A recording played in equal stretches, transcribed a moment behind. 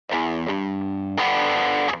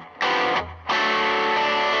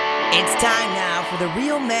It's time now for the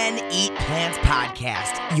Real Men Eat Plants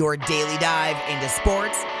podcast, your daily dive into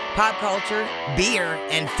sports, pop culture, beer,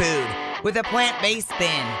 and food with a plant-based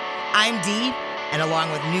spin. I'm Dee, and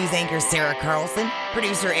along with news anchor Sarah Carlson,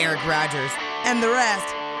 producer Eric Rogers, and the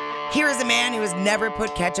rest, here is a man who has never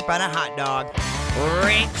put ketchup on a hot dog,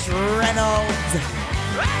 Rich Reynolds.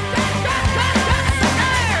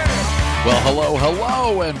 Well,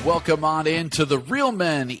 hello, and welcome on into the Real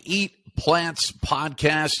Men Eat Plants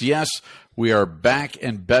podcast. Yes, we are back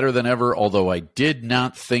and better than ever, although I did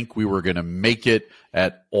not think we were going to make it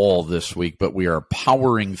at all this week, but we are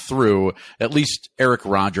powering through, at least Eric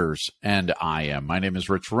Rogers and I am. My name is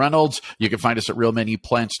Rich Reynolds. You can find us at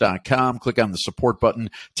realmeneatplants.com. Click on the support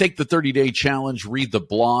button, take the 30-day challenge, read the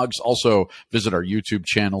blogs, also visit our YouTube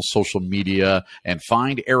channel, social media, and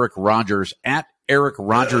find Eric Rogers at Eric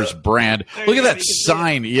Rogers Brand. Look at that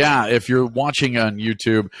sign. Yeah, if you're watching on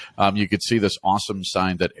YouTube, you could see this awesome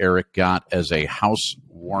sign that Eric got as a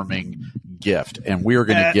housewarming gift. And we are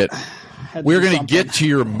going to get to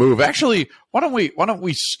your move. Actually, why don't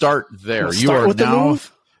we start there? You are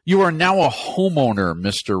now a homeowner,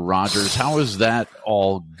 Mr. Rogers. How has that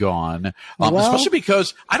all gone? Especially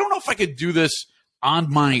because I don't know if I could do this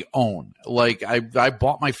on my own. Like I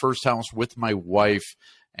bought my first house with my wife,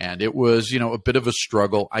 and it was, a bit of a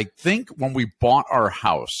struggle. I think when we bought our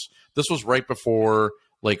house, this was right before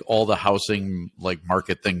like all the housing like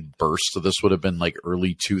market thing burst. So this would have been like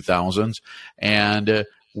early 2000s. And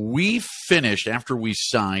we finished after we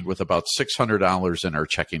signed with about $600 in our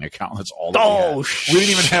checking account. That's all that we had. Shit. We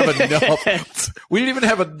didn't even have enough. We didn't even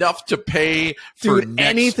have enough to pay for next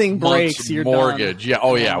anything breaks, month's you're mortgage. done. Yeah.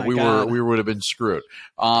 Oh yeah. God. We would have been screwed.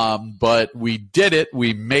 But we did it.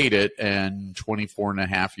 We made it. And 24 and a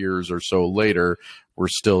half years or so later, we're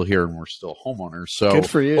still here and we're still homeowners. So good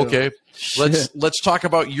for you. Okay. Shit. Let's talk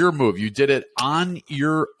about your move. You did it on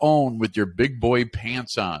your own with your big boy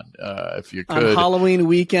pants on. If you could. On Halloween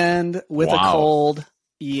weekend with a cold.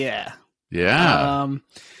 Yeah. Yeah.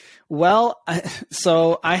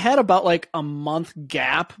 So I had about like a month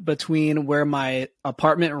gap between where my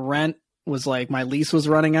apartment rent was, like my lease was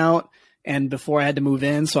running out, and before I had to move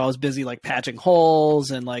in. So I was busy like patching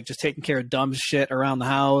holes and like just taking care of dumb shit around the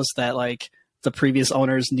house that like the previous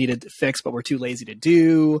owners needed to fix but were too lazy to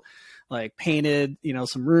do. Like painted,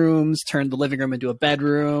 some rooms, turned the living room into a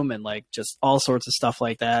bedroom, and like just all sorts of stuff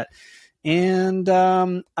like that. And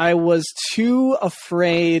I was too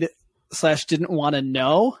afraid / didn't want to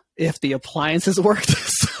know if the appliances worked.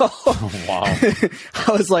 So wow.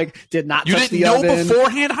 I was like, did not You touch didn't the know oven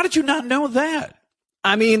beforehand? How did you not know that?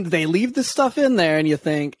 I mean, they leave this stuff in there and you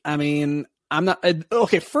think, I'm not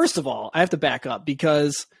okay. First of all, I have to back up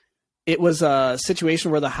because it was a situation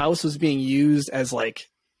where the house was being used as like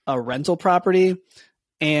a rental property.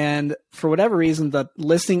 And for whatever reason, the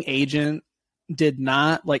listing agent did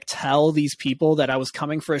not like tell these people that I was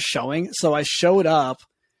coming for a showing. So I showed up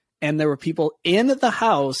and there were people in the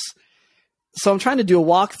house. So I'm trying to do a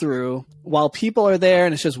walkthrough while people are there,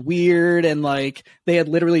 and it's just weird. And like they had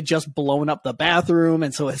literally just blown up the bathroom.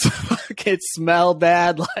 And so it smelled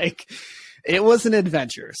bad. Like it was an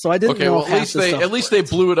adventure. So I didn't know. Well, at least they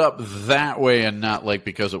blew it up that way and not like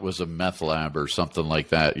because it was a meth lab or something like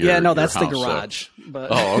that. That's the garage. But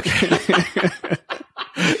oh, okay.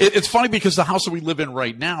 It's funny because the house that we live in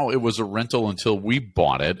right now, it was a rental until we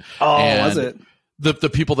bought it. Oh, was it?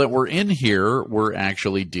 The people that were in here were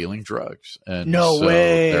actually dealing drugs. And no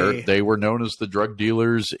way. They were known as the drug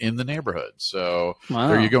dealers in the neighborhood. So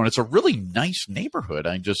There you go. And it's a really nice neighborhood.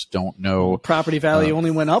 I just don't know. Property value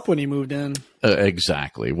only went up when you moved in.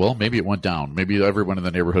 Exactly. Well, maybe it went down. Maybe everyone in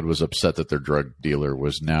the neighborhood was upset that their drug dealer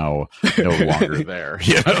was now no longer there.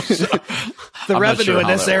 So, the revenue in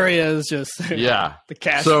this area is just the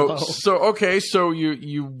cash flow. So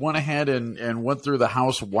you went ahead and went through the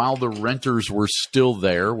house while the renters were still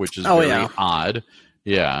there, which is very odd.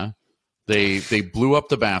 Yeah. They blew up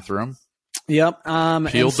the bathroom. Yep.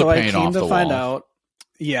 Peeled the paint off the wall. Find out.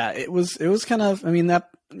 Yeah, it was kind of, that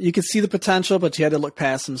you could see the potential, but you had to look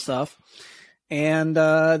past some stuff. And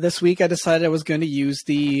this week I decided I was going to use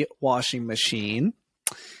the washing machine,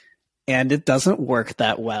 and it doesn't work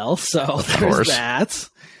that well. So there's that.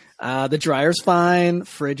 The dryer's fine.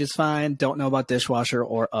 Fridge is fine. Don't know about dishwasher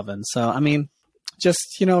or oven. So, just,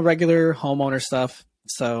 regular homeowner stuff.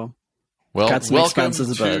 So Well, got some welcome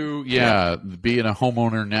expenses, to being a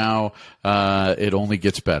homeowner now. It only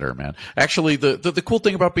gets better, man. Actually, the cool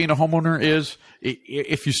thing about being a homeowner is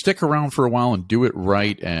if you stick around for a while and do it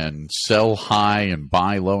right and sell high and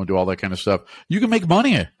buy low and do all that kind of stuff, you can make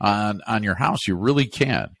money on your house. You really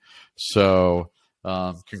can. So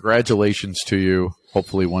congratulations to you.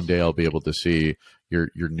 Hopefully one day I'll be able to see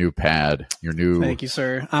your new pad, your new. Thank you,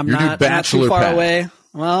 sir. I'm your new not bachelor too far pad. away.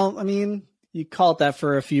 Well, I mean, you call it that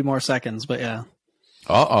for a few more seconds, but yeah.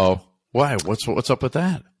 Uh-oh. Why? What's up with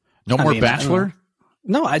that? No more bachelor?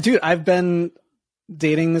 No, I've been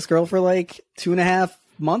dating this girl for like 2.5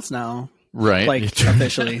 months now. Right. Like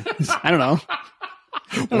officially. I don't know.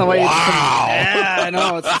 I don't know why. Wow. Yeah, I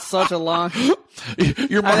know. It's such a long.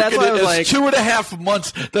 You're marketing why I was it as like- 2.5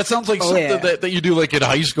 months. That sounds like something yeah. that you do like in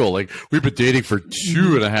high school. Like, we've been dating for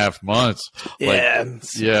 2.5 months. Yeah. Like,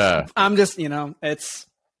 yeah. I'm just, it's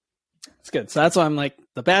good. So that's why I'm like,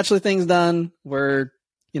 the bachelor thing's done. We're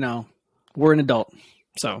an adult.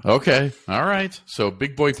 So Okay. All right. So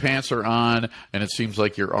big boy pants are on, and it seems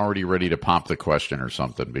like you're already ready to pop the question or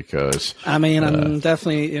something because. I mean, I'm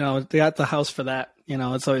definitely, they got the house for that.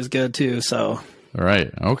 It's always good too. So. All right.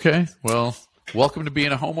 Okay. Well, welcome to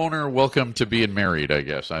being a homeowner. Welcome to being married, I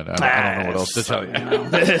guess. I don't know what else to tell you.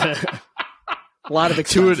 A lot of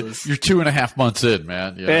expenses. You're 2.5 months in,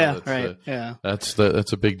 man. Yeah, right. Yeah. That's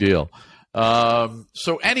a big deal.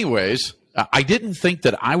 So anyways, I didn't think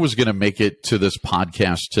that I was going to make it to this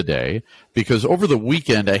podcast today because over the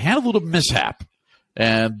weekend I had a little mishap.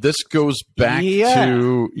 And this goes back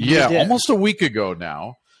to almost a week ago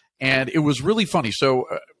now. And it was really funny. So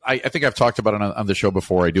I think I've talked about it on the show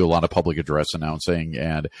before. I do a lot of public address announcing,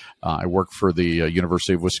 and I work for the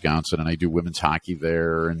University of Wisconsin, and I do women's hockey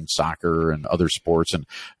there and soccer and other sports. And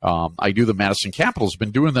I do the Madison Capitals.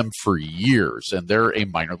 Been doing them for years, and they're a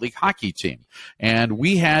minor league hockey team. And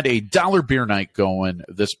we had a dollar beer night going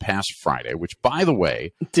this past Friday, which, by the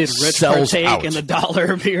way, did Rich sells partake out. in the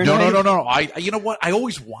dollar beer night? No. You know what? I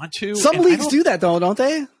always want to. Some leagues do that, though, don't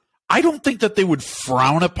they? I don't think that they would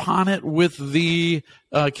frown upon it with the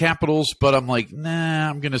Capitals, but I'm like, nah,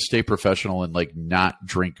 I'm going to stay professional and like not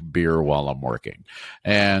drink beer while I'm working.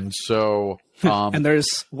 And so, and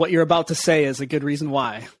there's what you're about to say is a good reason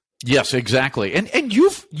why. yes, exactly. And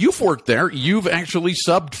you've worked there. You've actually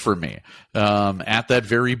subbed for me at that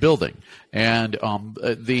very building. And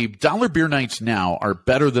the dollar beer nights now are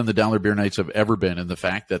better than the dollar beer nights have ever been in the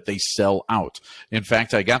fact that they sell out. In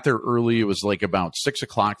fact, I got there early. It was like about 6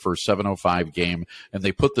 o'clock for a 7:05 game, and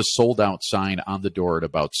they put the sold out sign on the door at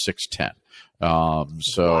about 6:10.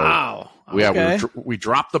 So wow. Yeah, Okay. we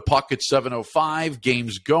dropped the puck at 7:05.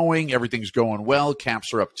 Game's going. Everything's going well.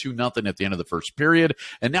 Caps are up 2-0 at the end of the first period.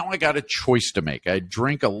 And now I got a choice to make. I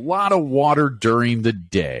drink a lot of water during the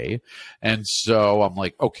day. And so I'm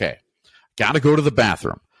like, okay, got to go to the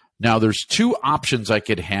bathroom. Now, there's two options I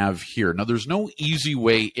could have here. Now, there's no easy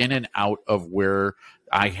way in and out of where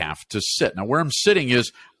I have to sit. Now, where I'm sitting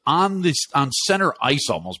is on center ice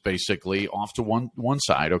almost, basically, off to one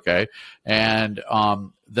side, okay? And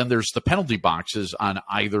then there's the penalty boxes on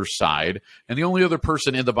either side. And the only other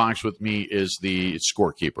person in the box with me is the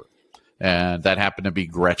scorekeeper. And that happened to be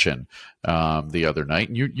Gretchen the other night.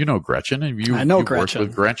 And you know Gretchen. And I know you Gretchen. worked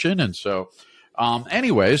with Gretchen. And so,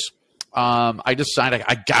 anyways, I decided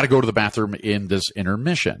I got to go to the bathroom in this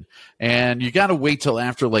intermission. And you got to wait till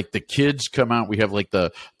after, like, the kids come out. We have, like,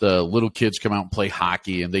 the little kids come out and play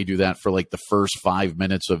hockey, and they do that for, like, the first 5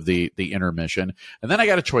 minutes of the intermission. And then I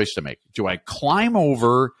got a choice to make. Do I climb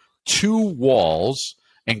over 2 walls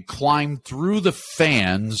and climb through the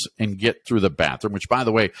fans and get through the bathroom, which, by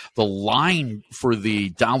the way, the line for the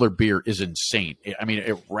dollar beer is insane. I mean,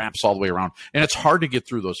 it wraps all the way around, and it's hard to get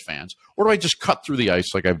through those fans. Or do I just cut through the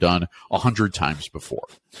ice like I've done 100 times before?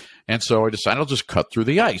 And so I decided I'll just cut through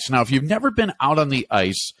the ice. Now, if you've never been out on the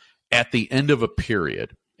ice at the end of a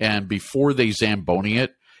period and before they Zamboni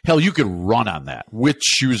it, hell, you could run on that with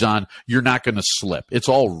shoes on. You're not going to slip. It's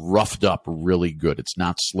all roughed up really good. It's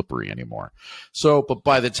not slippery anymore. So, but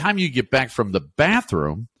by the time you get back from the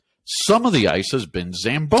bathroom, some of the ice has been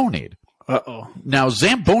Zambonied. Uh-oh. Now,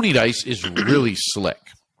 Zambonied ice is really slick.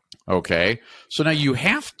 Okay? So now you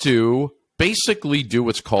have to basically do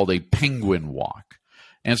what's called a penguin walk.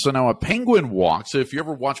 And so now a penguin walk, so if you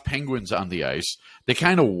ever watch penguins on the ice, they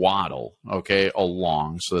kind of waddle, okay,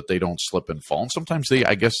 along so that they don't slip and fall. And sometimes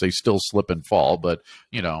I guess they still slip and fall, but,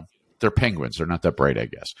 they're penguins. They're not that bright, I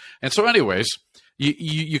guess. And so anyways,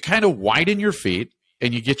 you kind of widen your feet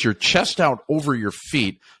and you get your chest out over your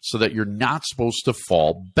feet so that you're not supposed to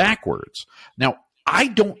fall backwards. Now, I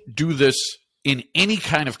don't do this in any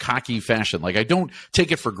kind of cocky fashion. Like, I don't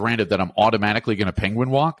take it for granted that I'm automatically going to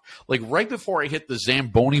penguin walk. Like, right before I hit the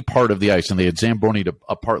Zamboni part of the ice, and they had Zambonied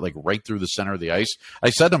a part, like, right through the center of the ice,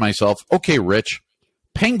 I said to myself, okay, Rich,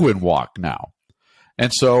 penguin walk now.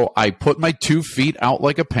 And so I put my 2 feet out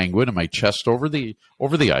like a penguin and my chest over the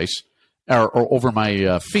ice, or over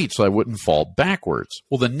my feet so I wouldn't fall backwards.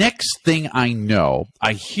 Well, the next thing I know,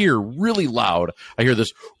 I hear really loud, I hear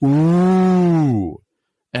this, ooh,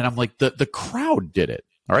 and I'm like, the crowd did it.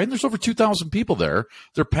 All right, and there's over 2,000 people there.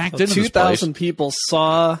 They're packed into this place. 2,000 people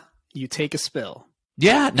saw you take a spill.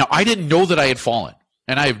 Yeah. Now, I didn't know that I had fallen,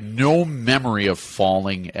 and I have no memory of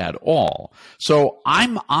falling at all. So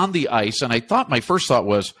I'm on the ice, and my first thought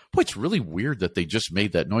was, boy, it's really weird that they just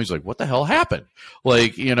made that noise. Like, what the hell happened?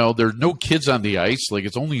 Like, there's no kids on the ice. Like,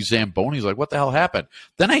 it's only Zambonis. Like, what the hell happened?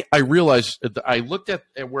 Then I realized, I looked at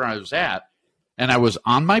where I was at, and I was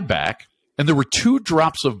on my back, and there were 2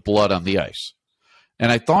 drops of blood on the ice.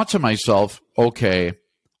 And I thought to myself, okay,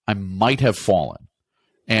 I might have fallen,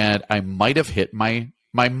 and I might have hit my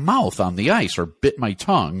mouth on the ice or bit my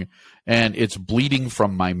tongue, and it's bleeding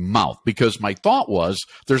from my mouth, because my thought was,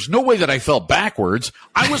 there's no way that I fell backwards.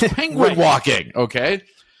 I was penguin walking, okay?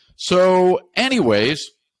 So anyways,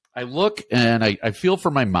 I look and I feel for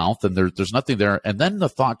my mouth, and there's nothing there. And then the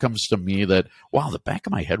thought comes to me that, wow, the back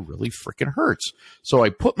of my head really freaking hurts. So I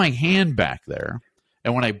put my hand back there,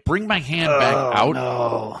 and when I bring my hand back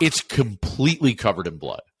out, it's completely covered in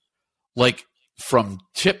blood. Like, from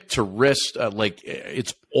tip to wrist, like,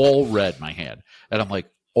 it's all red, my hand. And I'm like,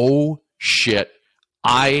 oh, shit,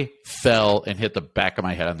 I fell and hit the back of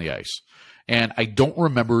my head on the ice. And I don't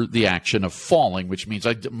remember the action of falling, which means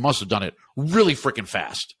I must have done it really freaking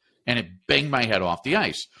fast. And it banged my head off the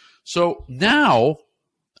ice. So now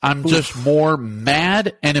I'm just more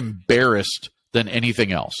mad and embarrassed than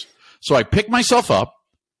anything else. So I pick myself up.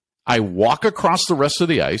 I walk across the rest of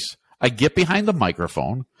the ice. I get behind the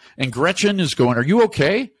microphone, and Gretchen is going, "Are you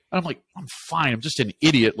okay?" And I'm like, "I'm fine. I'm just an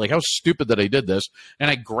idiot. Like, how stupid that I did this." And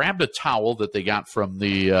I grabbed a towel that they got from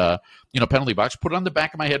the penalty box, put it on the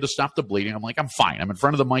back of my head to stop the bleeding. I'm like, "I'm fine. I'm in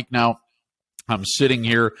front of the mic now. I'm sitting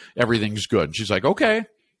here. Everything's good." And she's like, "Okay."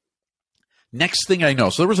 Next thing I know,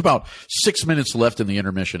 so there was about 6 minutes left in the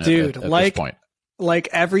intermission at this point. Like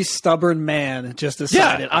every stubborn man just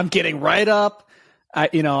decided, I'm getting right up. I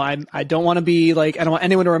don't want to be like, I don't want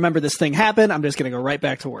anyone to remember this thing happened. I'm just going to go right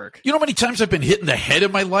back to work. You know how many times I've been hit in the head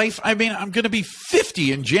in my life? I mean, I'm going to be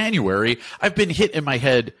 50 in January. I've been hit in my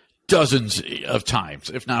head dozens of times,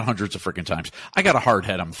 if not hundreds of freaking times. I got a hard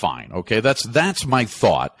head. I'm fine. Okay. That's my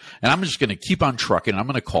thought. And I'm just going to keep on trucking. I'm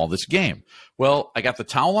going to call this game. Well, I got the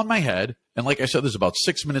towel on my head. And like I said, there's about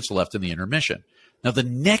 6 minutes left in the intermission. Now, the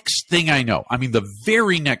next thing I know, the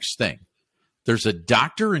very next thing, there's a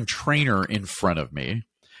doctor and trainer in front of me,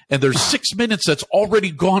 and there's 6 minutes that's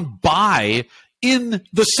already gone by in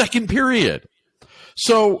the second period.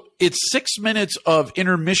 So it's 6 minutes of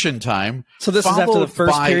intermission time. So this is after the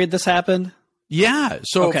first period this happened? Yeah.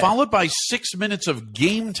 So followed by 6 minutes of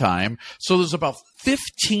game time. So there's about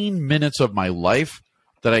 15 minutes of my life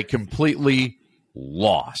that I completely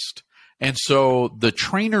lost. And so the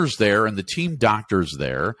trainer's there and the team doctor's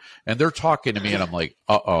there, and they're talking to me, and I'm like,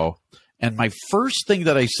 uh-oh. And my first thing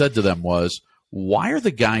that I said to them was, why are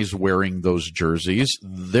the guys wearing those jerseys?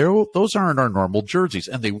 Those aren't our normal jerseys.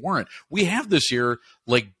 And they weren't. We have this year,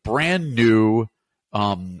 like, brand new,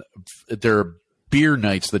 they're beer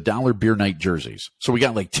nights, the $1 beer night jerseys. So we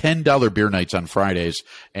got like $10 beer nights on Fridays,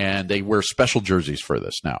 and they wear special jerseys for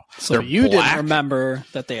this now. So you didn't remember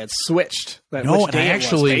that they had switched. No, and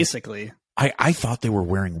basically. I thought they were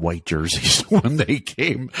wearing white jerseys when they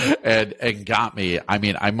came and got me. I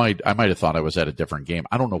mean, I might have thought I was at a different game.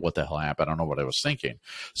 I don't know what the hell happened. I don't know what I was thinking.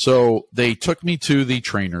 So they took me to the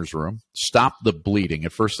trainer's room, stopped the bleeding.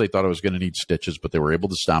 At first they thought I was going to need stitches, but they were able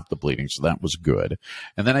to stop the bleeding, so that was good.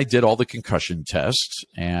 And then I did all the concussion tests,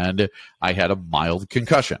 and I had a mild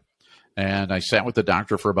concussion. And I sat with the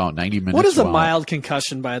doctor for about 90 minutes. What is a mild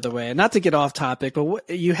concussion, by the way? Not to get off topic, but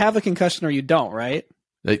you have a concussion or you don't, right?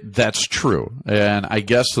 That's true. And I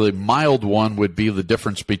guess the mild one would be the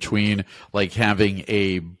difference between like having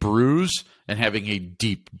a bruise and having a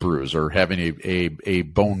deep bruise, or having a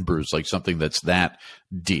bone bruise, like something that's that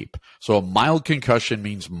deep. So a mild concussion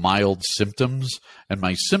means mild symptoms, and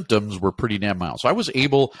my symptoms were pretty damn mild. So I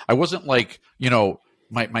wasn't like,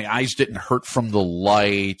 my eyes didn't hurt from the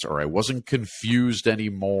light, or I wasn't confused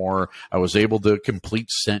anymore. I was able to complete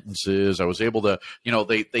sentences. I was able to,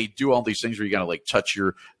 they do all these things where you got to like touch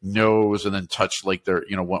your nose and then touch like their,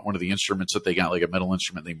 one of the instruments that they got, like a metal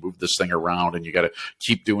instrument. They move this thing around and you got to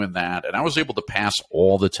keep doing that. And I was able to pass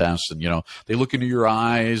all the tests, and, they look into your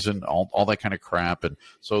eyes and all that kind of crap. And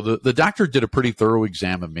so the doctor did a pretty thorough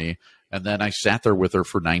exam of me. And then I sat there with her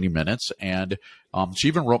for 90 minutes, and she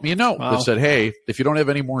even wrote me a note that said, hey, if you don't have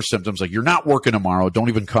any more symptoms, like you're not working tomorrow, don't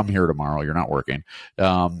even come here tomorrow. You're not working.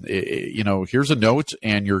 Here's a note,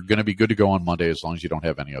 and you're going to be good to go on Monday as long as you don't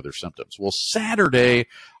have any other symptoms. Well, Saturday,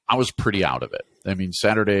 I was pretty out of it. I mean,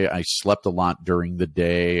 Saturday, I slept a lot during the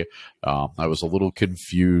day. I was a little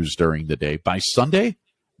confused during the day. By Sunday,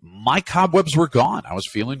 my cobwebs were gone. I was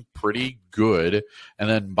feeling pretty good. And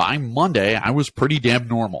then by Monday, I was pretty damn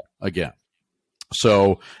normal again.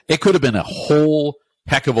 So it could have been a whole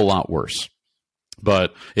heck of a lot worse.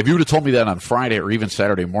 But if you would have told me that on Friday or even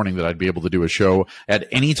Saturday morning that I'd be able to do a show at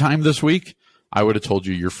any time this week, I would have told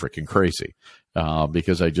you you're freaking crazy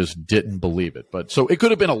because I just didn't believe it. But so it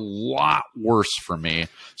could have been a lot worse for me.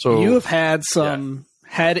 So you have had some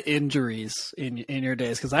head injuries in your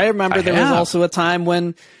days, because I remember there was also a time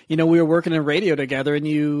when we were working in radio together, and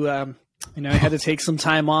you had to take some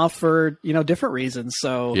time off for different reasons.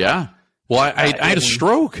 So yeah, well, I had a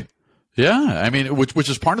stroke. Yeah, I mean, which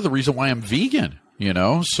is part of the reason why I'm vegan.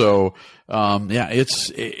 So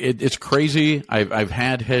it's crazy. I've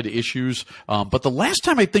had head issues, but the last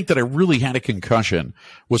time I think that I really had a concussion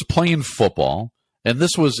was playing football, and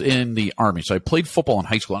this was in the Army. So I played football in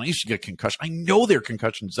high school, and I used to get a concussion. I know they're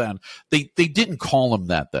concussions then. They didn't call them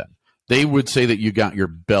that then. They would say that you got your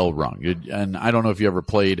bell rung, and I don't know if you ever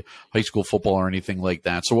played high school football or anything like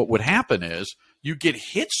that. So what would happen is you get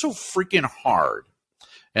hit so freaking hard.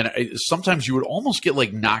 And sometimes you would almost get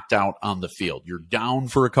like knocked out on the field. You're down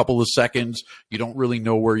for a couple of seconds. You don't really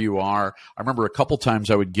know where you are. I remember a couple times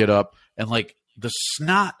I would get up and like the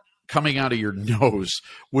snot coming out of your nose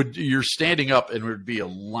you're standing up and it would be a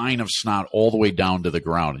line of snot all the way down to the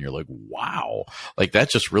ground. And you're like, wow, like that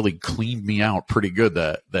just really cleaned me out pretty good,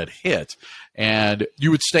 that hit. And you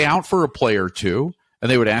would stay out for a play or two. And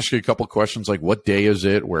they would ask you a couple of questions like, what day is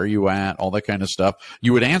it? Where are you at? All that kind of stuff.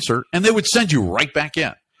 You would answer, and they would send you right back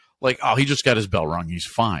in. Like, oh, he just got his bell rung. He's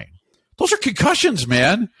fine. Those are concussions,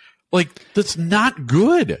 man. Like, that's not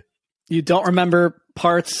good. You don't remember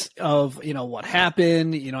parts of, what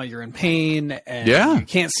happened. You're in pain and you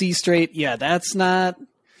can't see straight. Yeah, that's not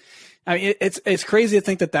 – I mean, it's crazy to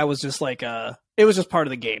think that was just like it was just part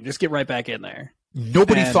of the game. Just get right back in there.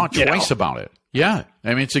 Nobody thought twice about it. Yeah.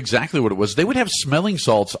 I mean, it's exactly what it was. They would have smelling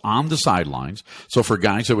salts on the sidelines. So for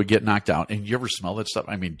guys that would get knocked out, and you ever smell that stuff?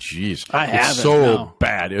 I mean, geez. It's so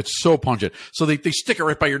bad. It's so pungent. So they stick it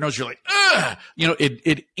right by your nose. You're like, ugh!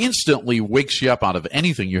 It instantly wakes you up out of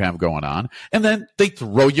anything you have going on. And then they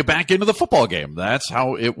throw you back into the football game. That's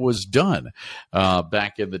how it was done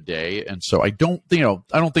back in the day. And so I don't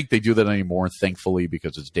think they do that anymore, thankfully,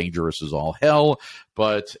 because it's dangerous as all hell.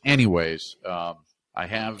 But anyways, I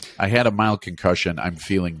had a mild concussion. I'm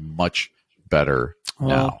feeling much better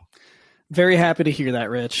now. Very happy to hear that,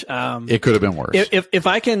 Rich. It could have been worse. If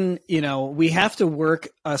I can, we have to work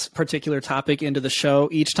a particular topic into the show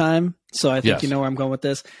each time. So I think you know where I'm going with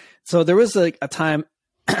this. So there was a time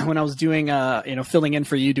when I was doing, filling in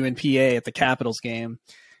for you doing PA at the Capitals game.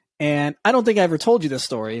 And I don't think I ever told you this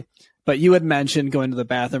story, but you had mentioned going to the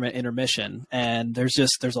bathroom at intermission, and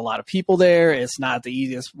there's a lot of people there. It's not the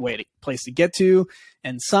easiest place to get to.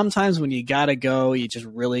 And sometimes when you got to go, you just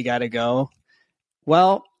really got to go.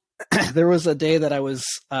 Well, there was a day that I was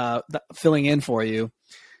filling in for you,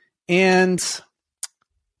 and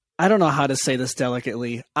I don't know how to say this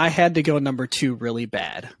delicately. I had to go number 2 really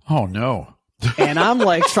bad. Oh, no. And I'm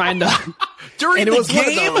like trying to during the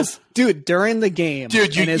game, dude. During the game,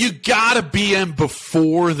 dude, you gotta be in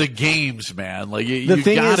before the games, man. Like you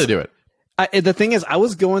gotta do it. The thing is, I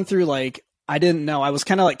was going through I didn't know. I was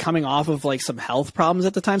kind of like coming off of some health problems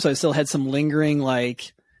at the time, so I still had some lingering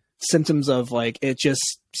symptoms of it.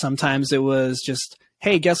 Just sometimes it was just,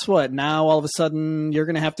 hey, guess what? Now all of a sudden you're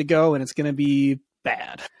gonna have to go, and it's gonna be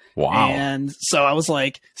bad. Wow. And so I was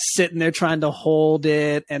sitting there trying to hold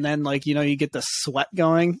it, and then you get the sweat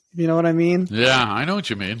going, you know what I mean? Yeah, I know what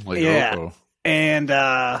you mean. Yeah. And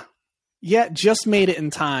just made it in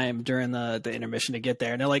time during the intermission to get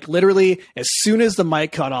there. And they're literally as soon as the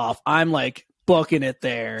mic cut off, I'm booking it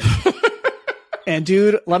there. And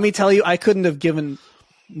dude, let me tell you, I couldn't have given,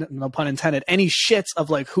 no pun intended, any shits of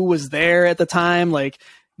who was there at the time.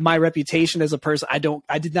 My reputation as a person, I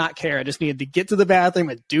did not care. I just needed to get to the bathroom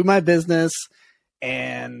and do my business.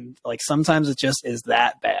 And sometimes it just is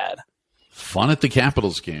that bad. Fun at the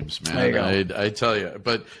Capitals games, man. I tell you,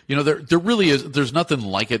 but there really is. There's nothing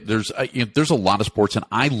like it. There's a lot of sports, and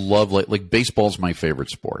I love like baseball's my favorite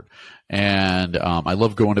sport, and I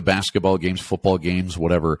love going to basketball games, football games,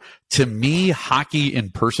 whatever. To me, hockey in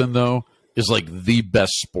person though is the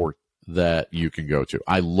best sport that you can go to.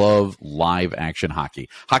 I love live action hockey.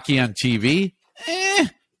 Hockey on TV,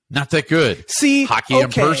 not that good. See, hockey in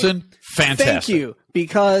person, fantastic. Thank you,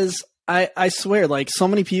 because I swear, like so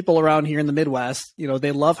many people around here in the Midwest, you know,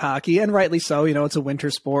 they love hockey, and rightly so. You know, it's a winter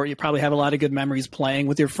sport. You probably have a lot of good memories playing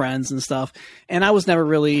with your friends and stuff. And I was never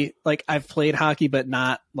really like, I've played hockey, but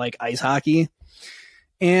not like ice hockey.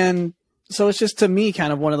 And so it's just, to me,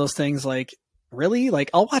 kind of one of those things like, really? Like,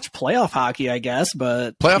 I'll watch playoff hockey, I guess,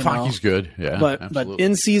 but playoff hockey's good. Yeah. But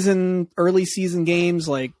in season, early season games,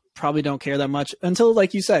 like, probably don't care that much until,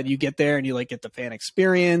 like you said, you get there and you like get the fan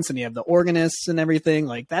experience and you have the organists and everything.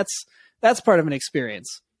 Like that's part of an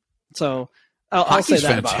experience. So I'll say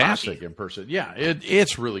that about fantastic hockey. in person. Yeah,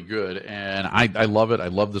 it's really good, and I love it. I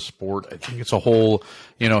love the sport. I think it's a whole,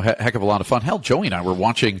 you know, heck of a lot of fun. Hell, Joey and I were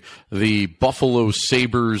watching the Buffalo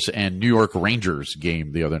Sabres and New York Rangers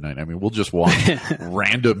game the other night. I mean, we'll just watch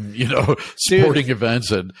random, you know, sporting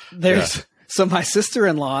events. And so my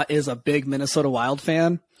sister-in-law is a big Minnesota Wild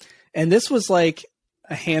fan, and this was like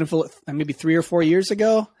a handful, maybe 3 or 4 years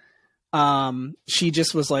ago. She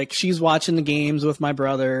just was like, she's watching the games with my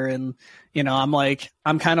brother, and you know,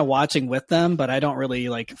 I'm kind of watching with them, but I don't really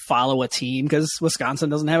like follow a team because Wisconsin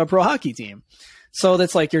doesn't have a pro hockey team. So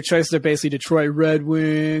that's like your choices are basically Detroit Red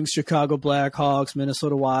Wings, Chicago Blackhawks,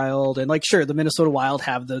 Minnesota Wild, and like, sure, the Minnesota Wild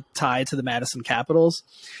have the tie to the Madison Capitals,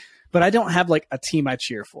 but I don't have like a team I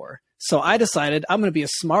cheer for. So I decided I'm going to be a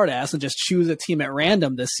smart ass and just choose a team at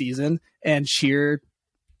random this season and cheer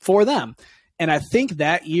for them. And I think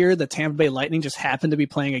that year the Tampa Bay Lightning just happened to be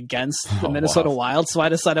playing against the Minnesota Wild. So I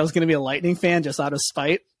decided I was going to be a Lightning fan just out of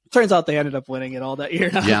spite. Turns out they ended up winning it all that year.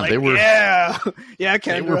 Yeah, like, they were. Yeah,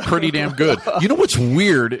 they were pretty damn good. You know what's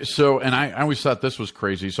weird? So, and I always thought this was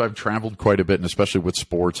crazy. So I've traveled quite a bit, and especially with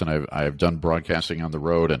sports, and I've done broadcasting on the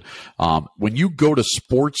road. And when you go to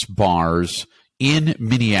sports bars in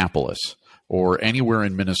Minneapolis or anywhere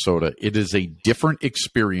in Minnesota, it is a different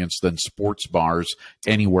experience than sports bars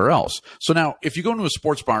anywhere else. So now, if you go into a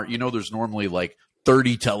sports bar, you know there's normally like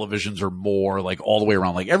 30 televisions or more, like all the way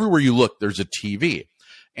around. Like everywhere you look, there's a TV.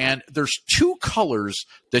 And there's two colors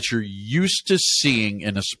that you're used to seeing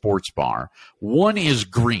in a sports bar. One is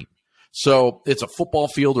green. So it's a football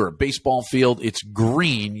field or a baseball field. It's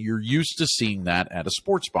green. You're used to seeing that at a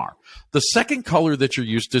sports bar. The second color that you're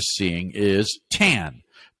used to seeing is tan,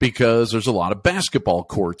 because there's a lot of basketball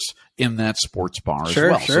courts in that sports bar as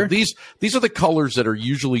well. Sure. So these are the colors that are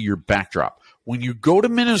usually your backdrop. When you go to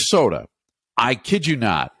Minnesota, I kid you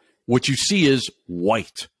not, what you see is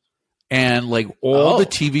white. And like all the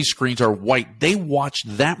TV screens are white. They watch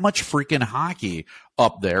that much freaking hockey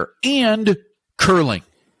up there, and curling.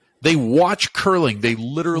 They watch curling. They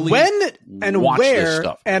literally when and watch where this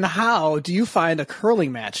stuff. And how do you find a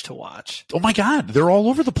curling match to watch? Oh my God, they're all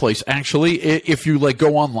over the place. Actually, if you like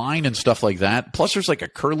go online and stuff like that. Plus, there's like a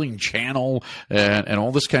curling channel and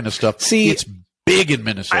all this kind of stuff. See, it's big in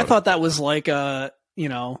Minnesota. I thought that was like you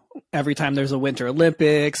know, every time there's a Winter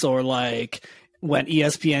Olympics, or like when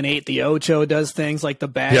ESPN 8 The Ocho does things like the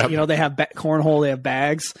bag, Yep. you know, they have cornhole, they have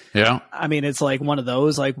bags. Yeah. I mean, it's like one of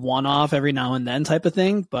those like one-off every now and then type of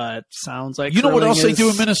thing, but sounds like, you know what else they do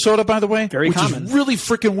in Minnesota, by the way? Very which common. is really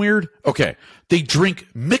freaking weird. Okay. They drink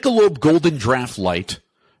Michelob Golden Draft Light,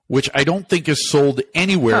 which I don't think is sold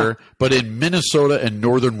anywhere but in Minnesota and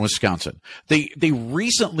northern Wisconsin. They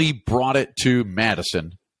recently brought it to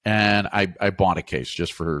Madison, and I bought a case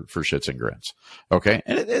just for shits and grins. Okay.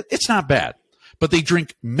 And it's not bad. But they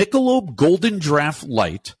drink Michelob Golden Draft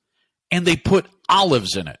Light, and they put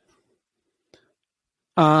olives in it.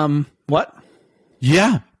 What?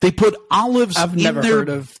 Yeah, they put olives I've in never their heard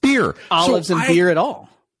of beer. Olives in beer at all.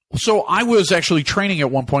 So I was actually training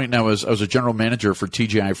at one point, and I was a general manager for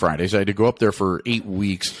TGI Fridays. I had to go up there for 8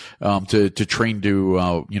 weeks to train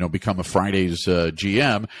to become a Fridays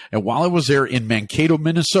GM. And while I was there in Mankato,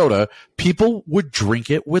 Minnesota, people would drink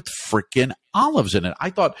it with frickin' olives in it. I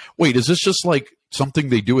thought, wait, is this just like something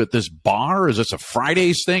they do at this bar? Is this a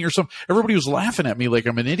Fridays thing or something? Everybody was laughing at me like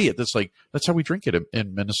I'm an idiot. That's how we drink it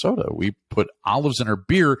in Minnesota. We put olives in our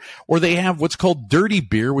beer, or they have what's called dirty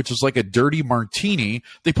beer, which is like a dirty martini.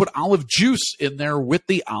 They put olive juice in there with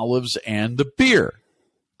the olives and the beer.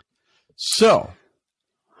 So,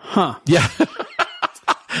 yeah,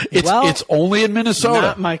 it's only in Minnesota.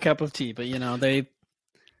 Not my cup of tea, but you know,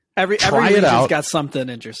 every region's got something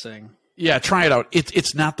interesting. Yeah, try it out.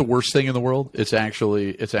 It's not the worst thing in the world. It's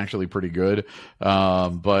actually pretty good.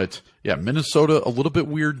 But yeah, Minnesota, a little bit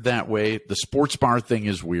weird that way. The sports bar thing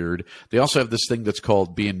is weird. They also have this thing that's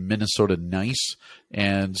called being Minnesota nice.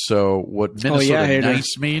 And so what Minnesota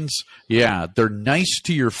nice means, they're nice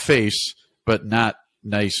to your face, but not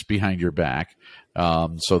nice behind your back.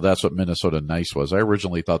 So that's what Minnesota nice was. I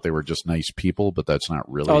originally thought they were just nice people, but that's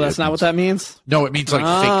not really. Oh, that's not what that means? No, it means like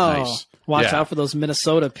fake nice. Watch out for those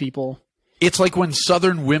Minnesota people. It's like when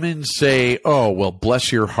Southern women say, "Oh, well,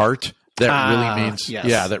 bless your heart." That really means, yes.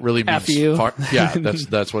 yeah, that really means, F you. Yeah,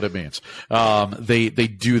 that's what it means. They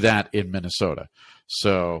do that in Minnesota.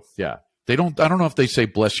 So yeah, I don't know if they say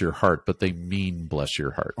bless your heart, but they mean bless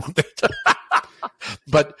your heart.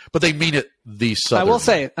 but they mean it the Southern I will way.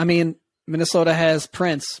 say, I mean, Minnesota has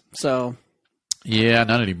Prince, so. Yeah,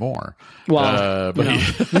 not anymore. Well,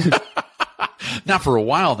 but not for a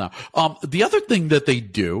while now. The other thing that they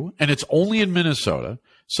do, and it's only in Minnesota.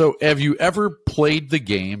 So have you ever played the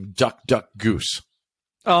game Duck, Duck, Goose?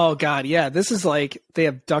 Oh, God, yeah. This is like they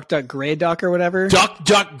have Duck, Duck, Gray Duck or whatever. Duck,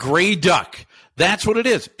 Duck, Gray Duck. That's what it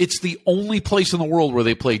is. It's the only place in the world where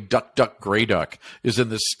they play Duck, Duck, Gray Duck is in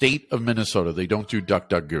the state of Minnesota. They don't do Duck,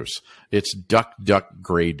 Duck, Goose. It's Duck, Duck,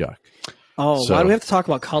 Gray Duck. Oh, So- why do we have to talk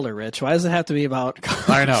about color, Rich? Why does it have to be about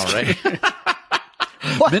color? I know, right?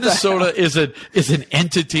 What the Minnesota is an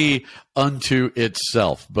entity unto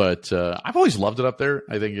itself, but I've always loved it up there.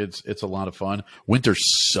 I think it's a lot of fun. Winters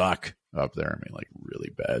suck up there. I mean, like really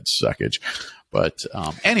bad suckage. But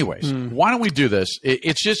anyways, why don't we do this?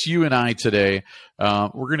 It's just you and I today. We're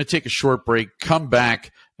going to take a short break, come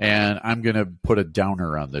back, and I'm going to put a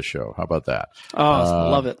downer on this show. How about that? Oh,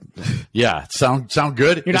 love it. Yeah, sound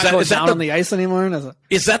good? You're not going down on the ice anymore?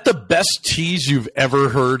 Is that the best tease you've ever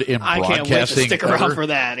heard in I broadcasting? can't wait to stick around ever? for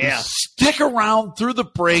that, yeah. Stick around through the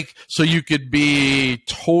break so you could be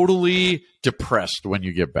totally depressed when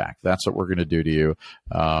you get back. That's what we're going to do to you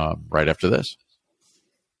right after this.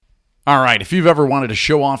 All right, if you've ever wanted to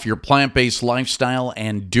show off your plant-based lifestyle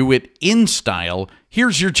and do it in style,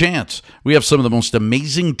 here's your chance. We have some of the most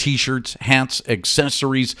amazing t-shirts, hats,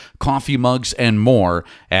 accessories, coffee mugs, and more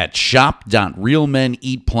at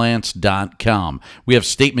shop.realmeneatplants.com. We have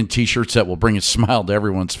statement t-shirts that will bring a smile to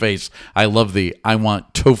everyone's face. I love the I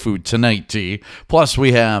want tofu tonight tee. Plus,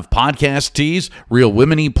 we have podcast tees, Real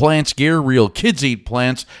Women Eat Plants gear, Real Kids Eat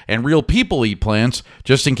Plants, and Real People Eat Plants,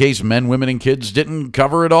 just in case men, women, and kids didn't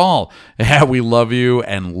cover it all. Yeah, we love you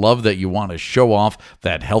and love that you want to show off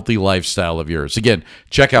that healthy lifestyle of yours. Again,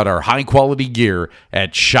 check out our high-quality gear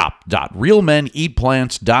at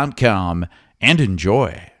shop.realmeneatplants.com and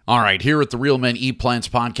enjoy. All right, here at the Real Men Eat Plants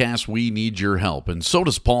podcast, we need your help, and so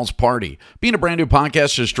does Paul's Party. Being a brand new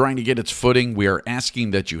podcast just trying to get its footing, we are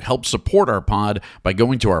asking that you help support our pod by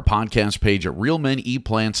going to our podcast page at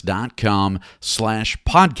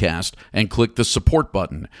realmeneatplants.com/podcast and click the support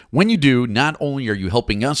button. When you do, not only are you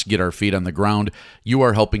helping us get our feet on the ground, you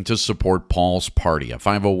are helping to support Paul's Party, a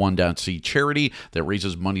 501c charity that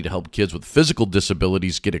raises money to help kids with physical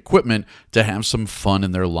disabilities get equipment to have some fun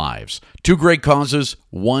in their lives. Two great causes,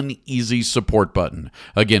 one easy support button.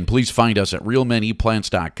 Again, please find us at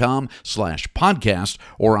realmeneatplants.com/podcast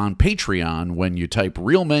or on Patreon when you type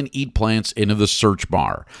Real Men Eat Plants into the search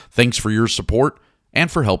bar. Thanks for your support and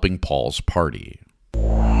for helping Paul's Party.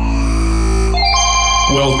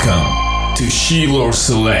 Welcome to Sheila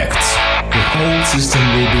Select. The whole system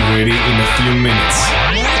will be ready in a few minutes.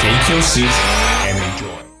 Take your seat and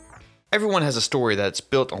enjoy. Everyone has a story that's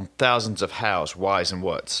built on thousands of hows, whys, and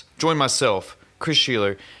whats. Join myself, Chris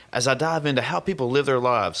Sheeler, as I dive into how people live their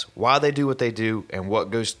lives, why they do what they do, and what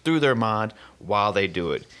goes through their mind while they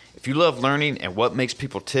do it. If you love learning and what makes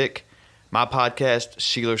people tick, my podcast,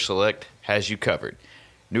 Sheeler Select, has you covered.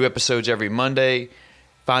 New episodes every Monday.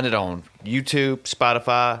 Find it on YouTube,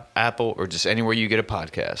 Spotify, Apple, or just anywhere you get a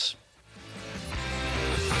podcast.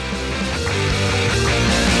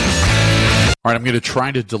 All right, I'm going to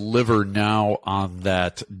try to deliver now on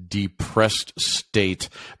that depressed state.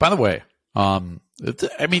 By the way, I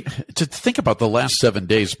mean, to think about the last 7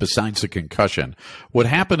 days besides the concussion, what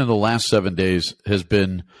happened in the last 7 days has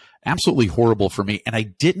been absolutely horrible for me, and I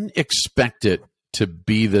didn't expect it to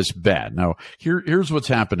be this bad. Now, here's what's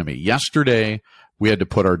happened to me. Yesterday, we had to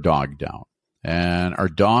put our dog down, and our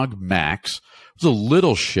dog, Max, was a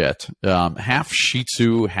little shit, half Shih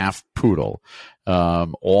Tzu, half Poodle,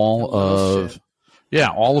 all of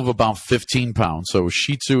about 15 pounds. So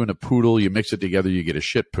Shih Tzu and a Poodle, you mix it together, you get a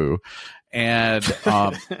shit poo. And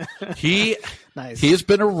he has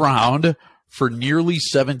been around for nearly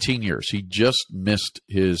 17 years. He just missed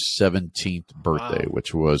his 17th birthday,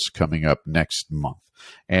 which was coming up next month,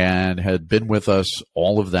 and had been with us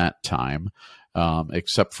all of that time,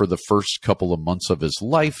 except for the first couple of months of his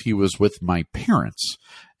life. He was with my parents,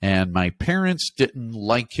 and my parents didn't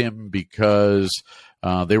like him because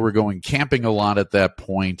they were going camping a lot at that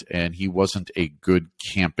point, and he wasn't a good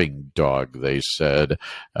camping dog, they said.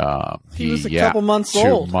 He was a couple months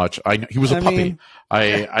old. Too much. He was a puppy.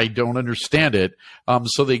 I don't understand it.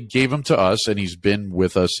 So they gave him to us, and he's been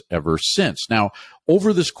with us ever since. Now,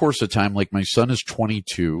 over this course of time, like my son is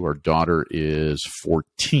 22, our daughter is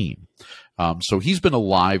 14. So he's been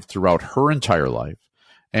alive throughout her entire life.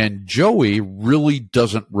 And Joey really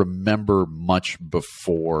doesn't remember much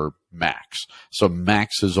before Max. So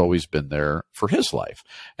Max has always been there for his life.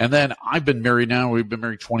 And then I've been married now. We've been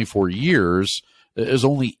married 24 years. There's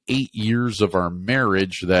only 8 years of our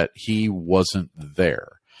marriage that he wasn't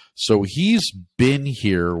there. So he's been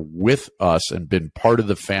here with us and been part of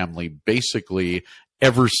the family basically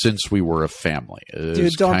ever since we were a family.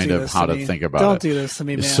 Dude, don't kind do of this how to to me. think about Don't it. do this to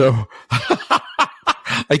me, man. So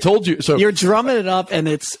I told you. So you're drumming it up, and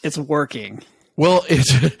it's working. well,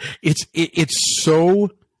 it's so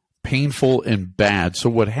painful and bad. So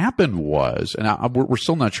what happened was, and we're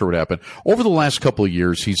still not sure what happened. Over the last couple of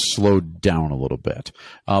years, he's slowed down a little bit.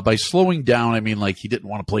 By slowing down, I mean like he didn't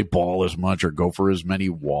want to play ball as much or go for as many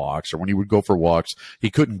walks, or when he would go for walks, he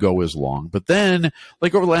couldn't go as long. But then,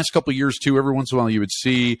 like over the last couple of years too, every once in a while you would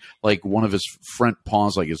see like one of his front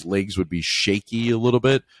paws, like his legs would be shaky a little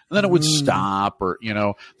bit, and then it would stop, or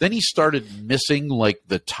then he started missing like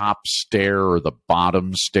the top stair or the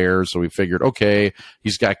bottom stair. So we figured, okay,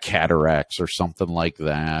 he's got cataracts or something like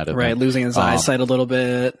that. And right, then, losing his eyesight a little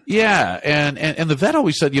bit. yeah, and the vet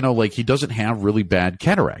always said, like he doesn't have really bad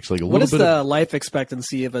cataracts. Like a What little is bit the of, life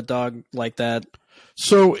expectancy of a dog like that?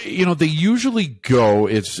 so they usually go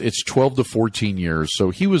it's 12 to 14 years. So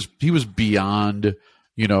he was beyond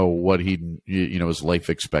what his life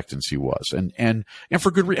expectancy was, and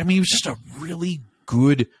for good reason. I mean, he was just a really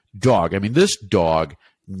good dog. I mean, this dog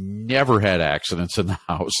never had accidents in the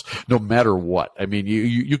house, no matter what. I mean,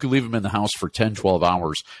 you could leave him in the house for 10, 12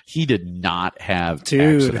 hours. He did not have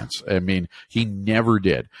accidents. I mean, he never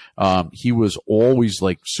did. He was always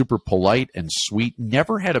like super polite and sweet,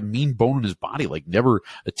 never had a mean bone in his body, like never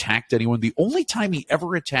attacked anyone. The only time he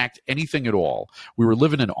ever attacked anything at all, we were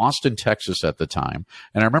living in Austin, Texas at the time.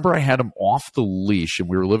 And I remember I had him off the leash and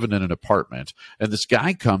we were living in an apartment, and this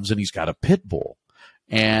guy comes and he's got a pit bull.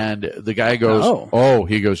 And the guy goes,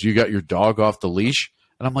 he goes, "You got your dog off the leash?"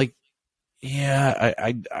 And I'm like, "Yeah,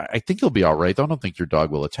 I think he'll be all right. I don't think your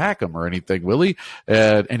dog will attack him or anything, will he?"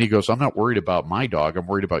 And he goes, "I'm not worried about my dog. I'm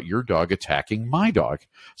worried about your dog attacking my dog."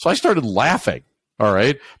 So I started laughing. All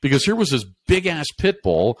right, because here was this big ass pit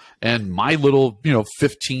bull and my little,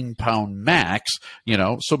 15-pound Max,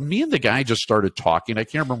 So me and the guy just started talking. I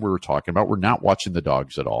can't remember what we were talking about. We're not watching the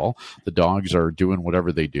dogs at all. The dogs are doing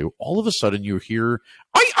whatever they do. All of a sudden, you hear,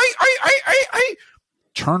 I.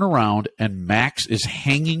 Turn around, and Max is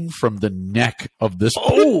hanging from the neck of this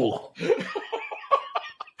pit bull.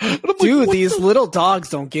 Dude, these little dogs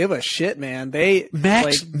don't give a shit, man.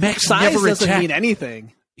 Max size never doesn't attacked. mean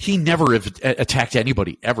anything. He never attacked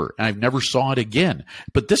anybody ever, and I've never saw it again.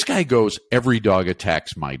 But this guy goes, "Every dog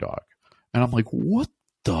attacks my dog," and I'm like, "What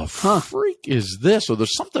the freak is this?" So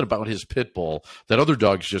there's something about his pit bull that other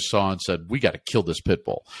dogs just saw and said, "We got to kill this pit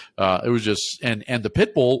bull." It was just, and the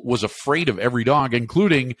pit bull was afraid of every dog,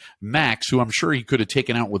 including Max, who I'm sure he could have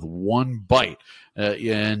taken out with one bite.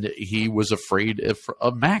 And he was afraid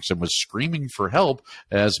of Max and was screaming for help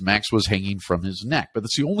as Max was hanging from his neck. But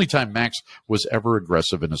that's the only time Max was ever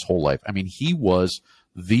aggressive in his whole life. I mean, he was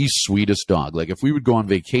the sweetest dog. Like if we would go on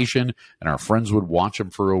vacation and our friends would watch him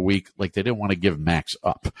for a week, like they didn't want to give Max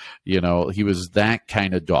up. He was that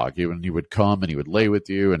kind of dog. He would come and he would lay with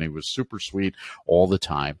you, and he was super sweet all the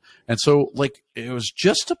time. And so like it was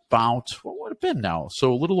just about, what would it have been now?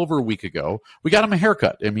 So a little over a week ago, we got him a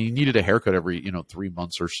haircut. I mean, he needed a haircut every, 3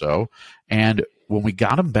 months or so. And when we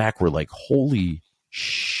got him back, we're like, holy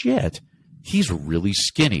shit, he's really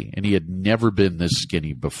skinny. And he had never been this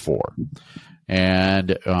skinny before.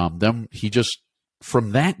 And then he just,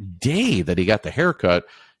 from that day that he got the haircut,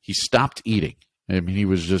 he stopped eating. I mean, he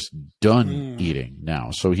was just done eating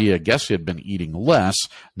now. So I guess he had been eating less.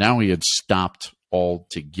 Now he had stopped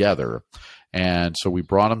altogether. And so we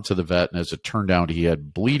brought him to the vet, and as it turned out, he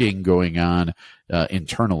had bleeding going on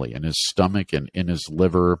internally in his stomach and in his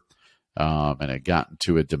liver, and it got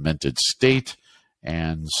into a demented state.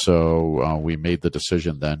 And so we made the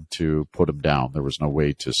decision then to put him down. There was no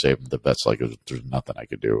way to save him. The vet's like, there's nothing I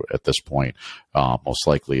could do at this point. Most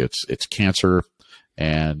likely it's cancer,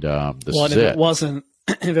 and this is it.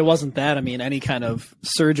 If it wasn't that, I mean, any kind of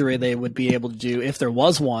surgery they would be able to do, if there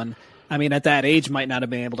was one, I mean, at that age, might not have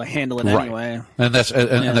been able to handle it anyway. And that's what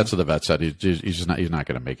the vet said. He's not going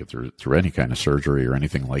to make it through any kind of surgery or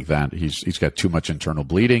anything like that. He's got too much internal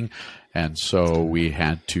bleeding, and so we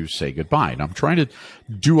had to say goodbye. And I'm trying to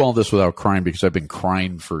do all this without crying because I've been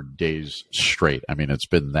crying for days straight. I mean, it's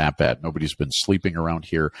been that bad. Nobody's been sleeping around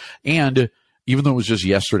here, and even though it was just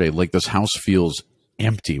yesterday, like this house feels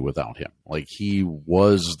empty without him. Like, he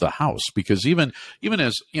was the house, because even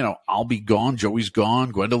as, I'll be gone, Joey's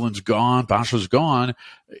gone, Gwendolyn's gone, Pasha's gone,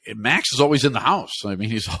 Max is always in the house. I mean,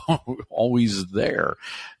 he's always there.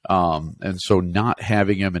 And so not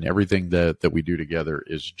having him and everything that we do together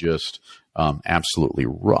is just absolutely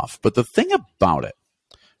rough. But the thing about it,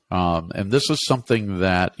 and this is something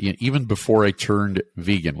that even before I turned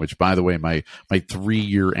vegan, which, by the way, my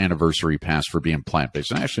 3-year anniversary passed for being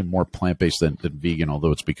plant-based, and actually more plant-based than vegan,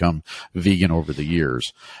 although it's become vegan over the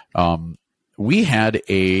years. We had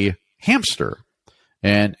a hamster,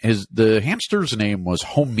 and the hamster's name was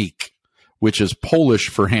Homik, which is Polish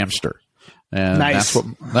for hamster. And nice.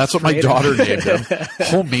 that's what my daughter named him,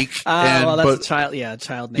 Homik. That's a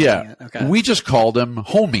child name. Yeah, okay. We just called him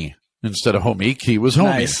Homie. Instead of Homie, he was Homie.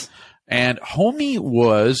 Nice. And Homie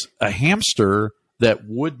was a hamster that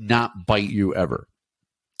would not bite you ever,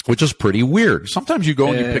 which is pretty weird. Sometimes you go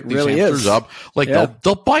and you pick these hamsters up,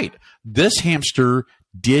 they'll bite. This hamster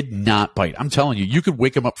did not bite. I'm telling you, you could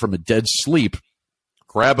wake him up from a dead sleep,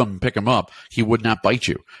 grab him and pick him up. He would not bite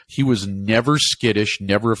you. He was never skittish,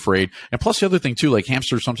 never afraid. And plus the other thing too, like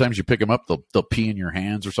hamsters, sometimes you pick them up, they'll pee in your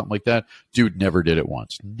hands or something like that. Dude never did it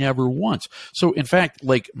once. Never once. So in fact,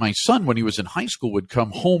 like my son, when he was in high school, would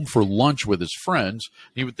come home for lunch with his friends.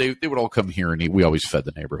 They would all come here, and we always fed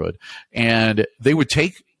the neighborhood. And they would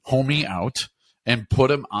take Homie out and put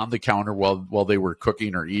him on the counter while they were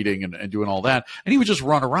cooking or eating and doing all that. And he would just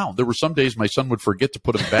run around. There were some days my son would forget to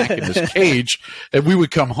put him back in his cage, and we would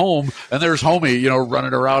come home and there's Homie,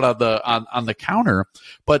 running around on the counter.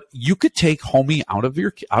 But you could take Homie out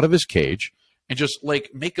of his cage and just like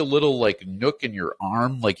make a little like nook in your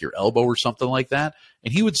arm, like your elbow or something like that.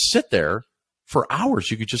 And he would sit there for hours.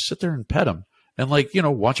 You could just sit there and pet him. And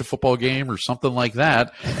watch a football game or something like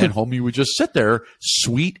that. And Homie would just sit there,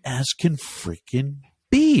 sweet as can freaking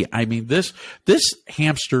be. I mean, this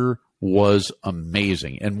hamster was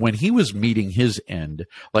amazing. And when he was meeting his end,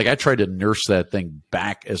 like I tried to nurse that thing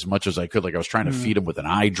back as much as I could. Like I was trying to feed him with an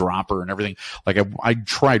eyedropper and everything. Like I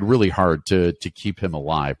tried really hard to keep him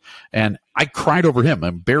alive. And I cried over him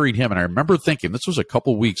and buried him. And I remember thinking, this was a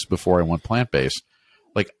couple weeks before I went plant-based.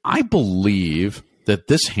 Like, I believe that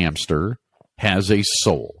this hamster has a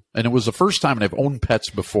soul. And it was the first time, and I've owned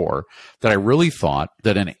pets before, that I really thought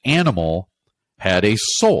that an animal had a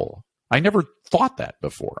soul. I never thought that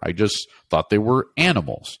before. I just thought they were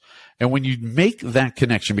animals. And when you make that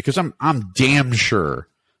connection, because I'm damn sure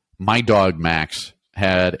my dog Max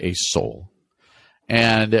had a soul.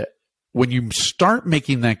 And when you start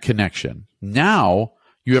making that connection, now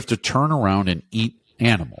you have to turn around and eat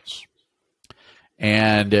animals.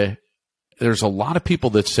 And there's a lot of people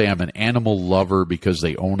that say I'm an animal lover because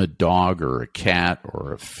they own a dog or a cat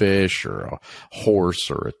or a fish or a horse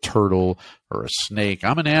or a turtle or a snake.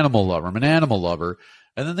 I'm an animal lover.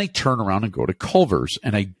 And then they turn around and go to Culver's.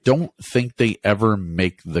 And I don't think they ever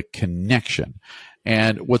make the connection.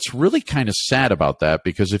 And what's really kind of sad about that,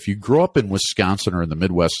 because if you grow up in Wisconsin or in the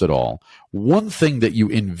Midwest at all, one thing that you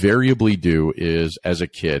invariably do is, as a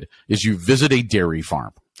kid, is you visit a dairy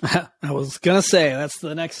farm. I was going to say, that's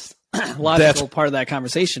the next logical part of that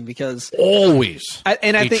conversation, because always I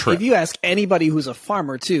think if you ask anybody who's a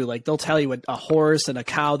farmer too, like they'll tell you a horse and a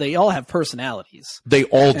cow, they all have personalities. They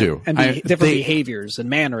all do. And different behaviors and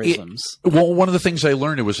mannerisms. Well, one of the things I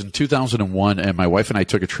learned, it was in 2001, and my wife and I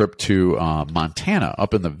took a trip to Montana,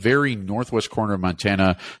 up in the very northwest corner of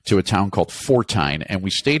Montana, to a town called Fortine, and we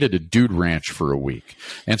stayed at a dude ranch for a week.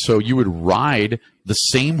 And so you would ride the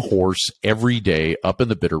same horse every day up in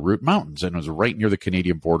the Bitterroot Mountains. And it was right near the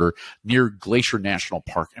Canadian border, near Glacier National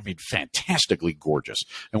Park. I mean, fantastically gorgeous.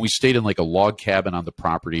 And we stayed in like a log cabin on the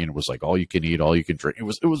property, and it was like all you can eat, all you can drink. It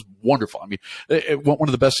was wonderful. I mean, one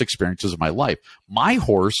of the best experiences of my life. My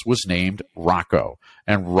horse was named Rocco,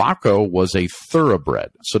 and Rocco was a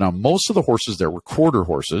thoroughbred. So now most of the horses there were quarter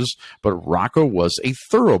horses, but Rocco was a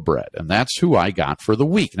thoroughbred, and that's who I got for the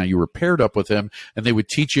week. Now you were paired up with him, and they would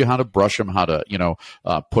teach you how to brush him, how to,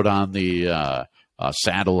 put on the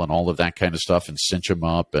saddle and all of that kind of stuff, and cinch him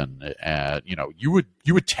up, and you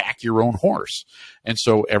would tack your own horse. And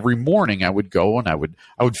so every morning I would go and I would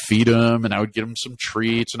feed him, and I would get him some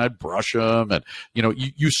treats, and I'd brush him, and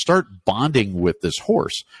you start bonding with this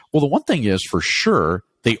horse. Well, the one thing is, for sure,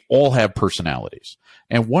 they all have personalities.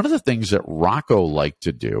 And one of the things that Rocco liked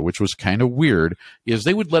to do, which was kind of weird, is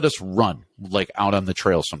they would let us run like out on the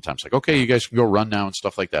trail sometimes. Like, okay, you guys can go run now and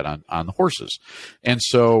stuff like that on the horses. And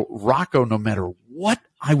so Rocco, no matter what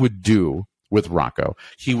I would do with Rocco,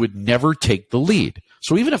 he would never take the lead.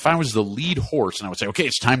 So even if I was the lead horse and I would say, okay,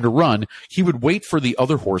 it's time to run, he would wait for the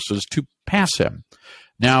other horses to pass him.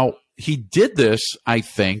 Now, he did this, I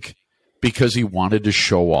think, because he wanted to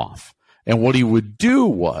show off. And what he would do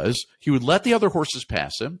was he would let the other horses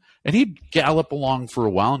pass him, and he'd gallop along for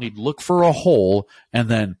a while, and he'd look for a hole, and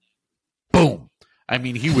then boom. I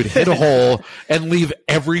mean, he would hit a hole and leave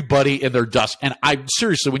everybody in their dust. And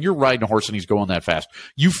seriously, when you're riding a horse and he's going that fast,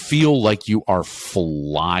 you feel like you are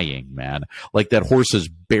flying, man. Like that horse is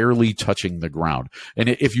barely touching the ground. And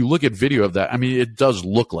if you look at video of that, I mean, it does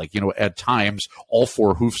look like, at times all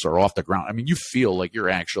four hoofs are off the ground. I mean, you feel like you're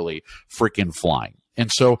actually freaking flying. And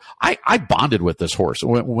so I bonded with this horse.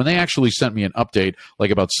 When they actually sent me an update, like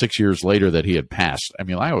about 6 years later that he had passed, I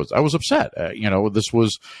mean, I was upset.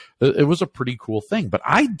 It was a pretty cool thing. But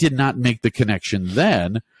I did not make the connection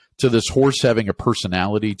then to this horse having a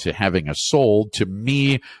personality, to having a soul, to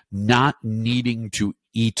me not needing to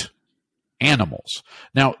eat animals.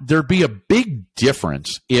 Now, there'd be a big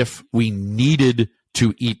difference if we needed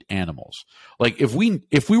to eat animals. Like if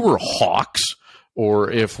we were hawks,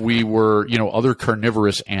 or if we were, other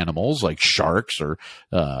carnivorous animals like sharks or,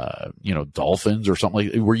 dolphins or something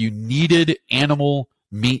like that, where you needed animal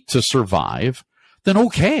meat to survive, then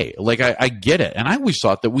okay. Like I get it. And I always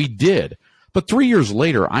thought that we did. But 3 years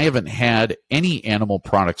later, I haven't had any animal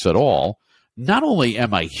products at all. Not only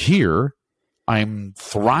am I here, I'm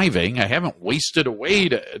thriving. I haven't wasted away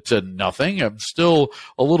to nothing. I'm still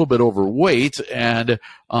a little bit overweight. And,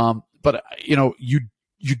 but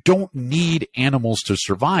you don't need animals to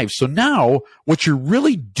survive. So now what you're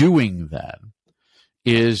really doing then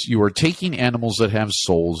is you are taking animals that have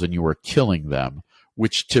souls and you are killing them,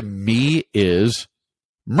 which to me is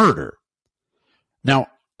murder. Now,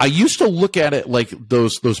 I used to look at it like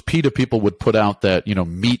those PETA people would put out that,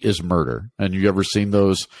 meat is murder. And you ever seen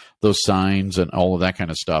those signs and all of that kind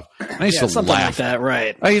of stuff? And I used to something laugh. like that,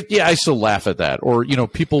 right? I used to laugh at that. Or,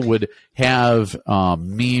 people would have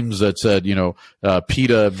memes that said,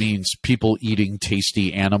 PETA means people eating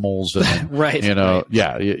tasty animals. And, right. Right.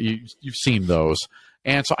 Yeah, you've seen those.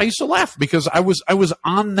 And so I used to laugh because I was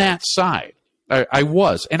on that side. I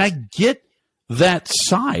was. And I get that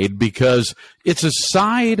side because it's a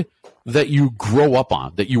side that you grow up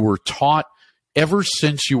on, that you were taught ever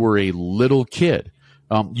since you were a little kid.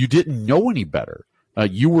 You didn't know any better.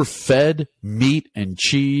 You were fed meat and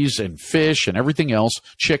cheese and fish and everything else,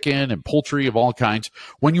 chicken and poultry of all kinds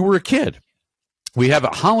when you were a kid. We have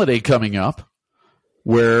a holiday coming up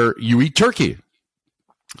where you eat turkey.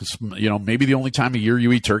 It's, maybe the only time of year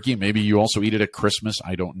you eat turkey. Maybe you also eat it at Christmas.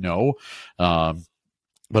 I don't know.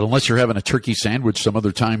 But unless you're having a turkey sandwich some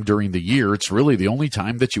other time during the year, it's really the only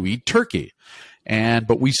time that you eat turkey.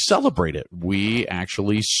 But we celebrate it. We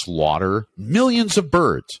actually slaughter millions of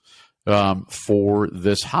birds for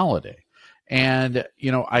this holiday. And,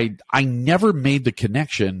 I never made the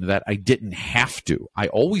connection that I didn't have to. I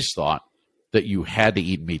always thought that you had to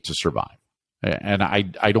eat meat to survive. And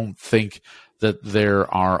I don't think that there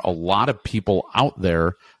are a lot of people out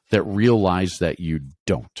there that realize that you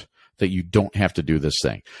don't have to do this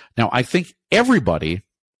thing. Now, I think everybody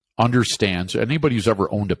understands, anybody who's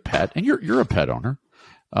ever owned a pet, and you're a pet owner,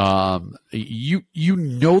 you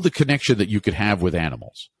know the connection that you could have with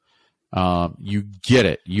animals. You get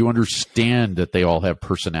it. You understand that they all have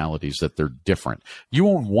personalities, that they're different. You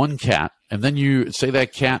own one cat, and then you say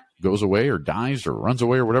that cat goes away or dies or runs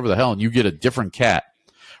away or whatever the hell, and you get a different cat.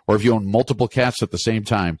 Or if you own multiple cats at the same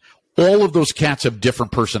time, all of those cats have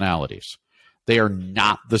different personalities. They are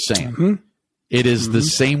not the same. Mm-hmm. It is the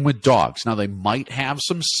same with dogs. Now, they might have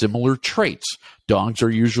some similar traits. Dogs are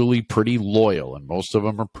usually pretty loyal, and most of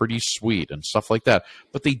them are pretty sweet and stuff like that.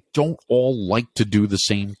 But they don't all like to do the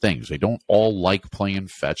same things. They don't all like playing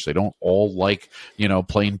fetch. They don't all like,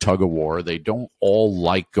 playing tug of war. They don't all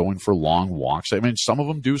like going for long walks. I mean, some of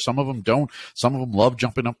them do, some of them don't. Some of them love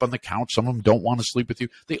jumping up on the couch. Some of them don't want to sleep with you.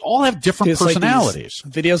 They all have different personalities.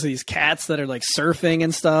 Like videos of these cats that are like surfing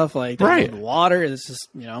and stuff, like they're in water. It's just,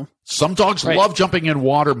 Some dogs love jumping in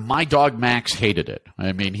water. My dog Max hated it.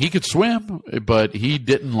 I mean, he could swim, but he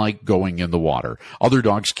didn't like going in the water. Other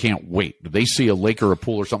dogs can't wait. If they see a lake or a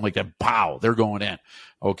pool or something like that, pow, they're going in.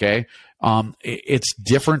 Okay? It's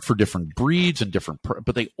different for different breeds and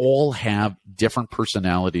but they all have different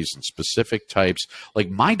personalities and specific types. Like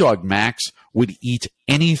my dog Max would eat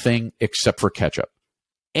anything except for ketchup.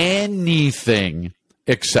 Anything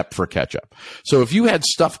except for ketchup. So if you had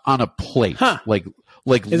stuff on a plate,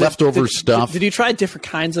 like leftover stuff. Did you try different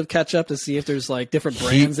kinds of ketchup to see if there's like different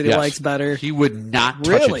brands that he likes better? He would not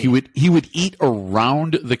touch it. He would eat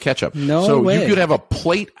around the ketchup. No way. You could have a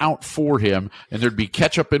plate out for him and there'd be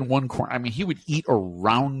ketchup in one corner. I mean, he would eat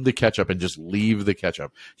around the ketchup and just leave the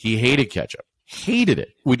ketchup. He hated ketchup. hated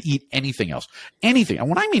it, would eat anything else. Anything. And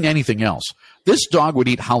when I mean anything else, this dog would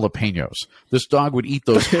eat jalapenos. This dog would eat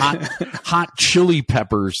those hot chili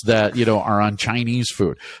peppers that, are on Chinese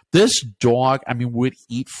food. This dog, would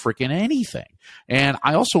eat freaking anything. And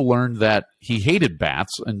I also learned that he hated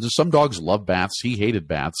bats, and some dogs love bats. He hated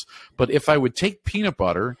bats. But if I would take peanut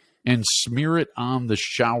butter and smear it on the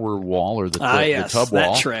shower wall or the tub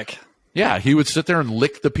wall. That trick. Yeah, he would sit there and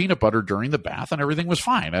lick the peanut butter during the bath, and everything was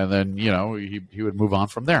fine. And then, he would move on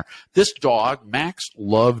from there. This dog, Max,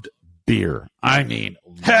 loved beer.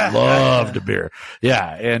 Loved beer.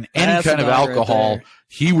 Yeah, and any kind of alcohol, right,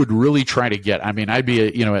 he would really try to get. I'd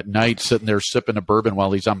be, at night sitting there sipping a bourbon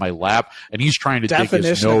while he's on my lap, and he's trying to dig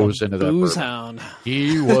his nose into that booze bourbon. Hound.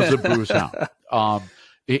 He was a booze hound.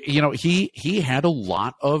 He had a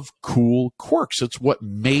lot of cool quirks. It's what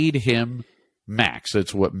made him Max.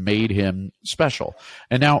 It's what made him special.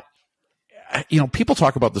 And now, people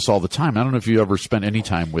talk about this all the time. I don't know if you ever spent any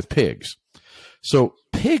time with pigs. So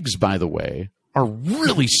pigs, by the way, are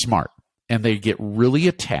really smart, and they get really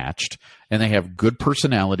attached, and they have good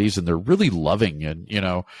personalities, and they're really loving, and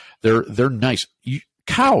they're nice.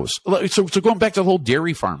 Cows. So going back to the whole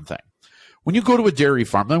dairy farm thing. When you go to a dairy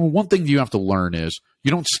farm, then one thing you have to learn is you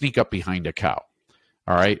don't sneak up behind a cow.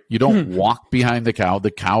 All right. You don't walk behind the cow. The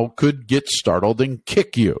cow could get startled and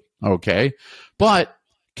kick you. Okay. But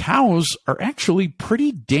cows are actually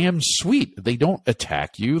pretty damn sweet. They don't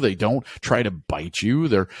attack you. They don't try to bite you.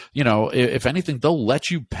 They're, if anything, they'll let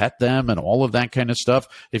you pet them and all of that kind of stuff.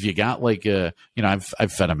 If you got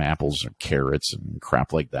I've fed them apples or carrots and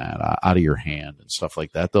crap like that out of your hand and stuff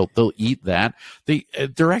like that. They'll eat that.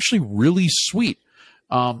 They're actually really sweet.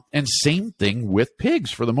 And same thing with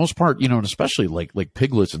pigs for the most part, and especially like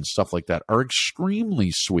piglets and stuff like that are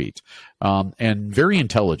extremely sweet, and very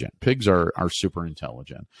intelligent. Pigs are super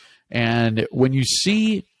intelligent. And when you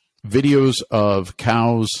see videos of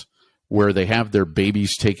cows where they have their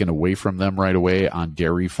babies taken away from them right away on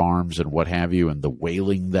dairy farms and what have you, and the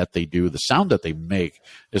wailing that they do, the sound that they make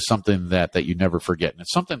is something that you never forget. And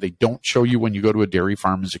it's something they don't show you when you go to a dairy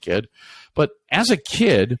farm as a kid. But as a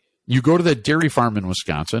kid, you go to that dairy farm in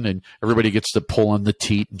Wisconsin, and everybody gets to pull on the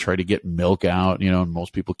teat and try to get milk out, and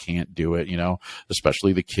most people can't do it,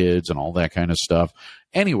 especially the kids and all that kind of stuff.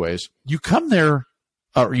 Anyways, you come there,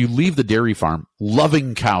 or you leave the dairy farm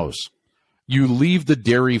loving cows. You leave the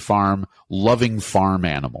dairy farm loving farm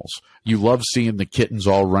animals. You love seeing the kittens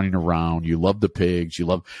all running around. You love the pigs. You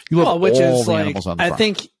love all the animals on the farm. I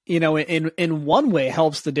think, in one way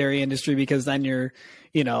helps the dairy industry, because then you're,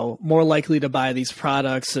 more likely to buy these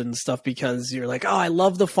products and stuff because you're like, oh, I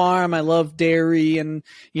love the farm. I love dairy and,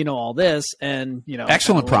 all this. And,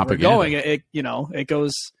 excellent propaganda. It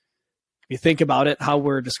goes, you think about it, how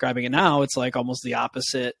we're describing it now, it's like almost the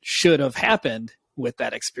opposite should have happened with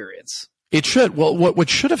that experience. It should. Well, what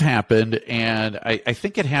should have happened, and I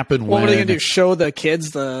think it happened when... What are they going to do? Show the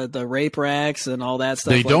kids the rape racks and all that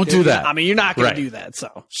stuff? They don't do that. You're not going to do that,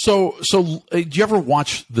 so... So, do you ever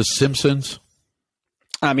watch The Simpsons?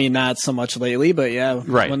 Not so much lately, but yeah.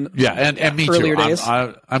 Right. And me too. Days.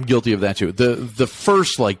 I'm guilty of that too. The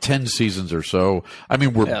first 10 seasons or so,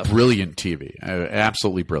 were brilliant TV.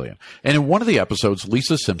 Absolutely brilliant. And in one of the episodes,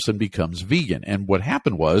 Lisa Simpson becomes vegan. And what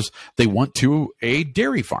happened was they went to a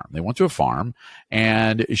dairy farm. They went to a farm,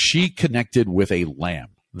 and she connected with a lamb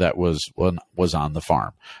that was on the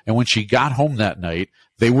farm. And when she got home that night,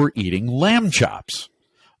 they were eating lamb chops.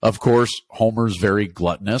 Of course, Homer's very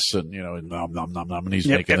gluttonous, and nom nom nom nom, and he's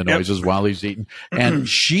making the noises while he's eating. And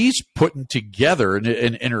she's putting together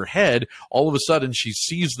in her head. All of a sudden, she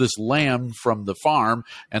sees this lamb from the farm,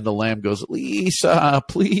 and the lamb goes, "Lisa,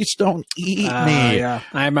 please don't eat me." Yeah,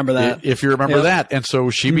 I remember that. If you remember that, and so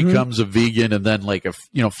she becomes a vegan, and then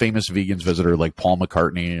famous vegans visit her, like Paul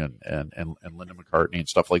McCartney and Linda McCartney and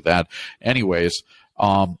stuff like that. Anyways.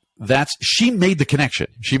 She made the connection.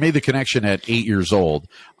 She made the connection at 8 years old.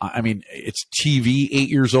 It's TV 8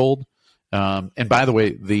 years old. And by the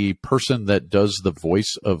way, the person that does the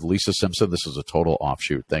voice of Lisa Simpson, this is a total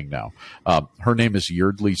offshoot thing now. Her name is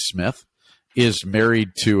Yeardley Smith, is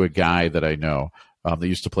married to a guy that I know. They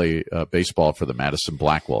used to play baseball for the Madison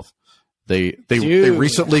Black Wolf. They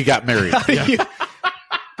recently got married. Yeah.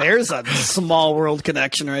 There's a small world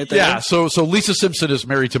connection right there. Yeah, so Lisa Simpson is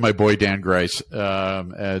married to my boy Dan Grice.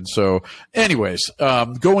 And so, anyways,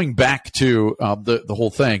 going back to the whole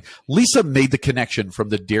thing, Lisa made the connection from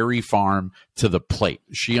the dairy farm to the plate.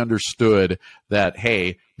 She understood that,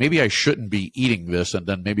 hey, maybe I shouldn't be eating this, and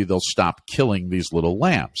then maybe they'll stop killing these little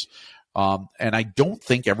lambs. And I don't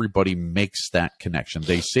think everybody makes that connection.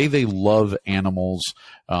 They say they love animals.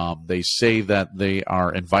 They say that they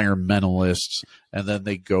are environmentalists, and then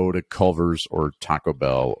they go to Culver's or Taco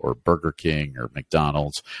Bell or Burger King or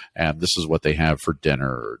McDonald's, and this is what they have for dinner.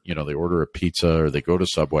 Or, they order a pizza or they go to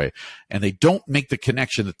Subway, and they don't make the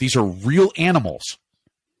connection that these are real animals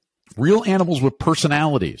with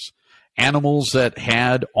personalities. Animals that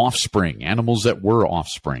had offspring, animals that were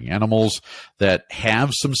offspring, animals that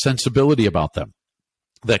have some sensibility about them,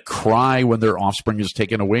 that cry when their offspring is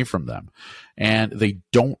taken away from them. And they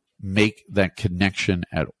don't make that connection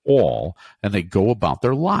at all, and they go about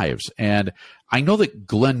their lives. And I know that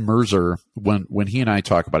Glenn Mercer, when he and I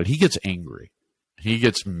talk about it, he gets angry. He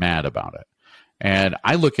gets mad about it. And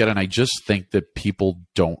I look at it and I just think that people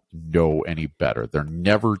don't know any better. They're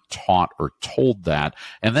never taught or told that.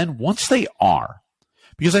 And then once they are,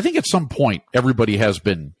 because I think at some point everybody has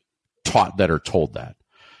been taught that or told that,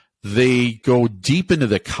 they go deep into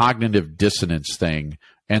the cognitive dissonance thing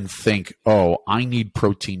and think, oh, I need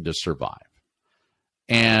protein to survive.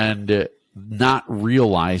 And not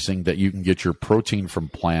realizing that you can get your protein from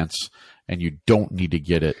plants and you don't need to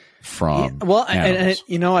get it from animals.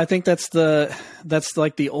 And I think that's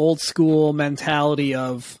like the old school mentality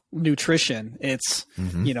of nutrition. It's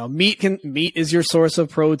meat is your source of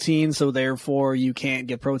protein, so therefore you can't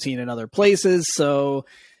get protein in other places. So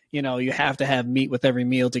you have to have meat with every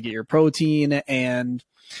meal to get your protein. And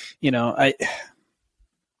I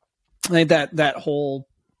think that whole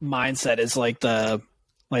mindset is like I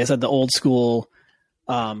said, the old school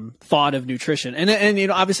thought of nutrition.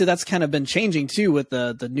 And obviously that's kind of been changing too with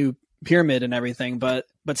the new pyramid and everything. But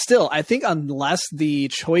still, I think unless the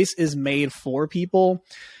choice is made for people,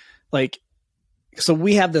 so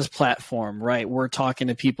we have this platform, right? We're talking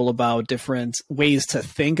to people about different ways to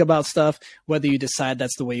think about stuff, whether you decide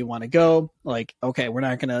that's the way you want to go. Okay, we're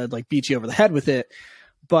not going to beat you over the head with it,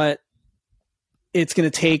 but it's going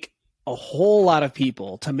to take a whole lot of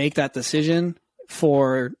people to make that decision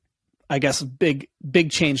for, I guess, big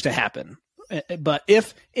change to happen. But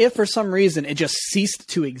if for some reason it just ceased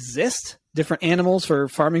to exist, different animals for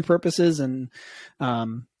farming purposes and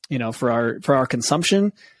for our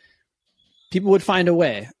consumption, people would find a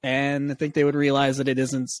way, and I think they would realize that it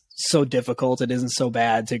isn't so difficult, it isn't so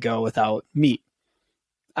bad to go without meat.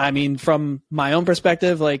 I mean, from my own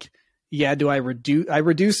perspective, do I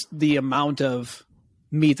reduce the amount of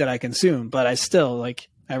meat that I consume, but I still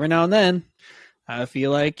every now and then I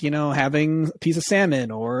feel like, having a piece of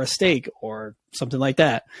salmon or a steak or something like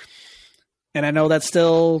that. And I know that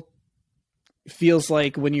still feels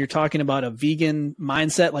like when you're talking about a vegan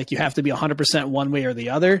mindset, you have to be 100% one way or the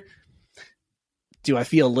other. Do I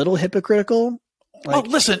feel a little hypocritical?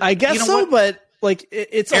 Listen, I guess so, what? But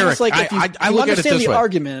it's Eric, almost like if you understand the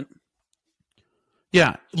argument.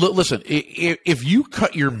 Yeah. Listen, if you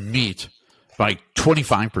cut your meat by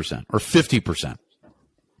 25% or 50%,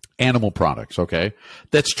 animal products, okay?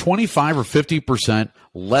 That's 25 or 50%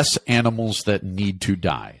 less animals that need to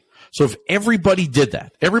die. So if everybody did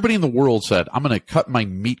that, everybody in the world said, I'm going to cut my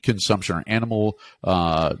meat consumption or animal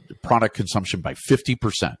product consumption by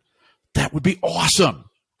 50%, that would be awesome.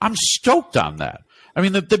 I'm stoked on that. I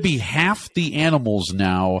mean, there'd be half the animals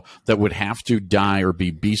now that would have to die or be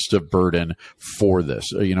beasts of burden for this,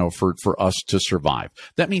 for us to survive.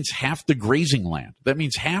 That means half the grazing land. That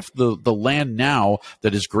means half the land now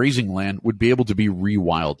that is grazing land would be able to be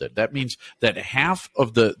rewilded. That means that half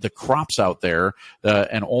of the crops out there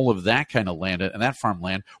and all of that kind of land and that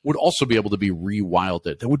farmland would also be able to be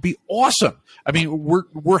rewilded. That would be awesome. I mean,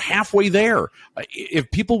 we're halfway there.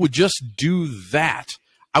 If people would just do that,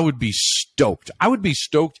 I would be stoked. I would be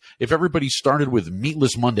stoked if everybody started with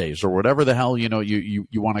Meatless Mondays or whatever the hell, you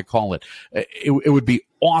want to call it. It would be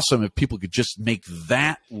awesome if people could just make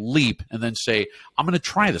that leap and then say, I'm going to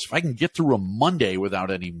try this. If I can get through a Monday without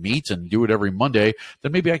any meat and do it every Monday,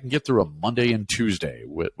 then maybe I can get through a Monday and Tuesday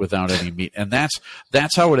without any meat. And that's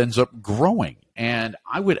how it ends up growing. And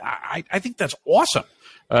I think that's awesome.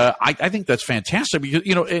 I think that's fantastic because,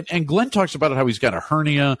 and Glenn talks about how he's got a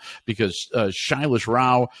hernia because Shailesh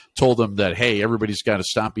Rao told him that, hey, everybody's got to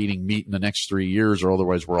stop eating meat in the next 3 years or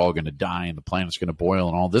otherwise we're all going to die and the planet's going to boil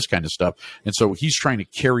and all this kind of stuff. And so he's trying to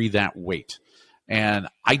carry that weight. And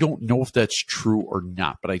I don't know if that's true or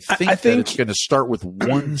not, but I think that it's going to start with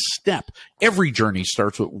one step. Every journey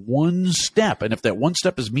starts with one step. And if that one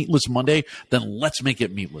step is Meatless Monday, then let's make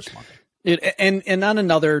it Meatless Monday. And on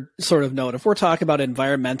another sort of note, if we're talking about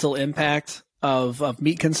environmental impact of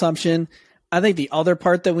meat consumption, I think the other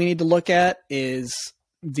part that we need to look at is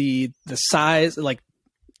the size,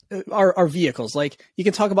 our vehicles. You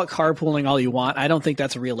can talk about carpooling all you want. I don't think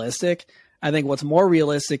that's realistic. I think what's more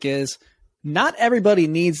realistic is not everybody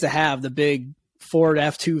needs to have the big Ford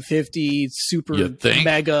F-250 super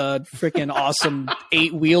mega freaking awesome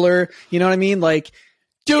 8-wheeler. You know what I mean? Like,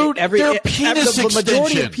 dude, they're penis the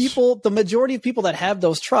majority extensions. the majority of people that have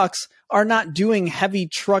those trucks are not doing heavy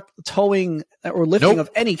truck towing or lifting of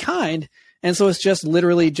any kind. And so it's just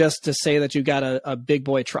literally just to say that you got a big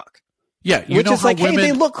boy truck. Yeah, which is like, hey,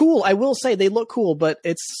 they look cool. I will say they look cool, but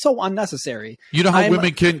it's so unnecessary. You know how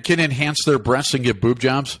women can enhance their breasts and get boob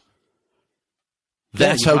jobs?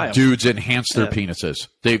 That's how dudes enhance their penises.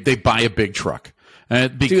 They buy a big truck.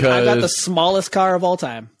 Because dude, I got the smallest car of all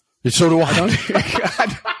time. So do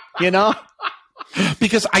I. You know?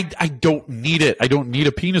 Because I don't need it. I don't need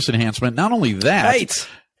a penis enhancement. Not only that. Right.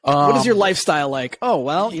 What is your lifestyle like? Oh,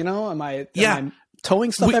 well, you know, am I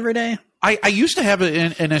towing stuff every day? I used to have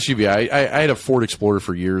an SUV. I had a Ford Explorer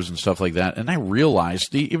for years and stuff like that, and I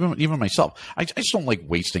realized even myself, I just don't like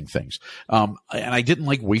wasting things, and I didn't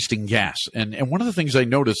like wasting gas. And one of the things I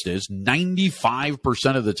noticed is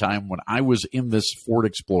 95% of the time when I was in this Ford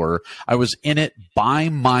Explorer, I was in it by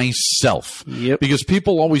myself. Yep. Because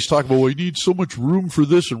people always talk about, well, I need so much room for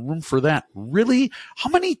this and room for that. Really?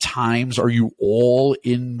 How many times are you all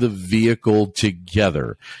in the vehicle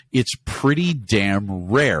together? It's pretty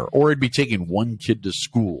damn rare. Or it'd be taking one kid to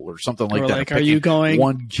school or something like that. Like, are you going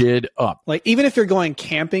one kid up? Like, even if you're going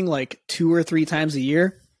camping like 2 or 3 times a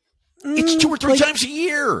year, it's 2 or 3 times a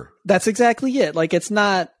year. That's exactly it. Like, it's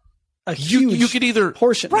not a huge you could either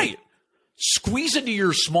portion, right? Squeeze into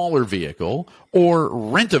your smaller vehicle or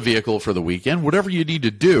rent a vehicle for the weekend, whatever you need to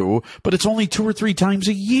do, but it's only 2 or 3 times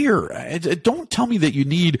a year. Don't tell me that you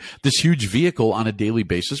need this huge vehicle on a daily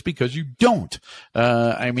basis, because you don't.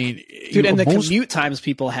 I mean, dude, and the commute times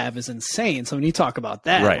people have is insane. So when you talk about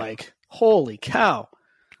that, like, holy cow.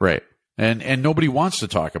 Right. And nobody wants to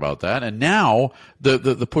talk about that. And now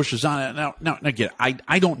the push is on. Now again,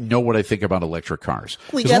 I don't know what I think about electric cars.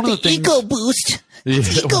 We got the EcoBoost.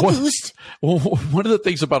 EcoBoost. One of the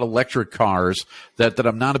things about electric cars that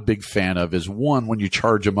I'm not a big fan of is, one, when you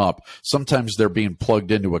charge them up, sometimes they're being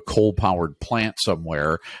plugged into a coal-powered plant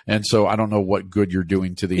somewhere. And so I don't know what good you're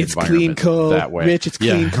doing to the environment clean coal. That way. Rich, it's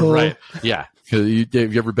clean coal. Right. Yeah. Have you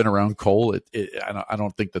ever been around coal? I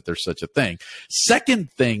don't think that there's such a thing. Second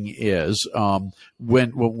thing is,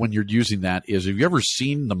 when you're using that, is, have you ever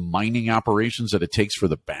seen the mining operations that it takes for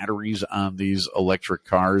the batteries on these electric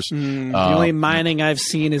cars? The only mining I've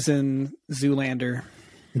seen is in Zoolander.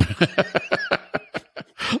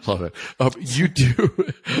 Love it. You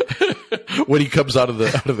do when he comes out of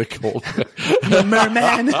the cold. The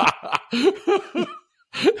merman.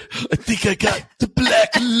 I think I got the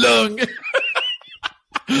black lung.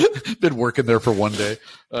 Been working there for one day.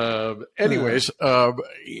 Anyways,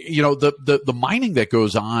 you know, the mining that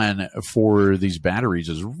goes on for these batteries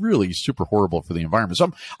is really super horrible for the environment.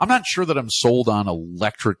 So I'm not sure that I'm sold on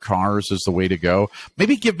electric cars as the way to go.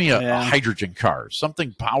 Maybe give me a hydrogen car,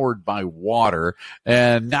 something powered by water,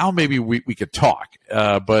 and now maybe we could talk.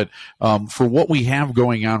 But for what we have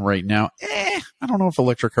going on right now, I don't know if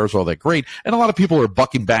electric cars are all that great. And a lot of people are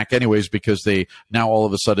bucking back anyways, because they now all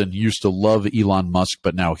of a sudden used to love Elon Musk,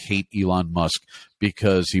 but now hate Elon Musk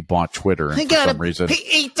because he bought Twitter, and for some reason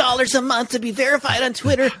pay $8 a month to be verified on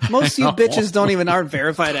Twitter. Most of you bitches aren't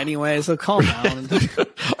verified anyway, so calm down.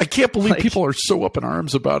 I can't believe people are so up in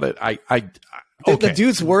arms about it. Okay. The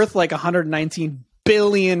dude's worth like $119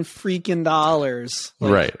 billion freaking dollars.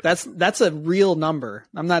 Like, right. That's a real number.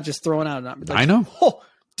 I'm not just throwing out a number. Like, I know. Oh,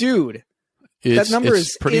 dude, that number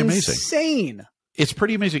is pretty insane. Amazing. It's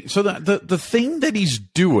pretty amazing. So the thing that he's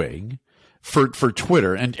doing for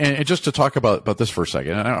Twitter, and just to talk about this for a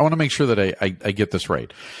second, and I want to make sure that I get this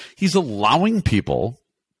right. He's allowing people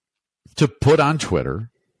to put on Twitter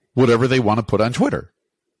whatever they want to put on Twitter.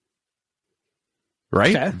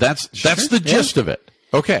 Right? Okay. That's the gist of it.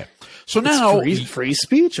 Okay. So now free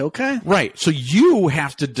speech, okay. Right. So you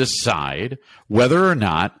have to decide whether or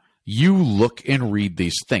not you look and read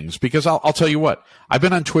these things, because I'll tell you what, I've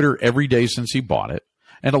been on Twitter every day since he bought it.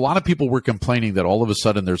 And a lot of people were complaining that all of a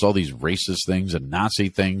sudden there's all these racist things and Nazi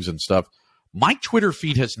things and stuff. My Twitter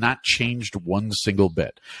feed has not changed one single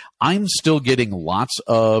bit. I'm still getting lots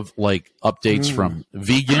of like updates from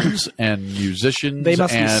vegans and musicians. They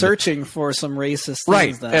must be searching for some racist things.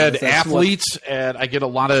 Right. Then. And athletes. And I get a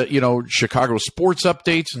lot of, Chicago sports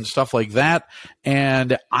updates and stuff like that.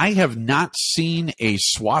 And I have not seen a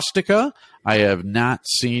swastika. I have not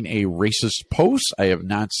seen a racist post. I have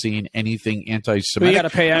not seen anything anti-Semitic. You got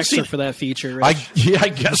to pay extra for that feature, Rich. I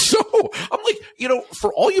guess so. I'm like,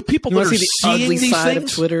 for all you people that are seeing these ugly side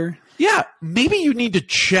things, of Twitter. yeah, maybe you need to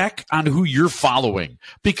check on who you're following,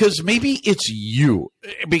 because maybe it's you,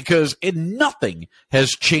 because nothing has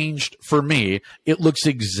changed for me. It looks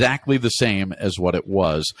exactly the same as what it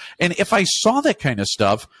was. And if I saw that kind of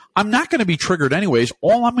stuff, I'm not going to be triggered anyways.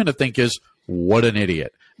 All I'm going to think is, what an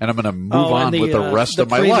idiot. And I'm going to move on with the rest of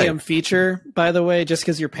my life. The premium feature, by the way, just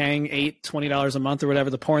because you're paying $20 a month or whatever,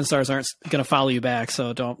 the porn stars aren't going to follow you back.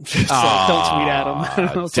 So don't tweet at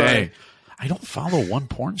them. Dang. I don't follow one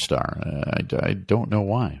porn star. I don't know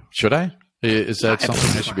why. Should I? Is that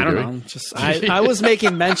something I should be doing? I was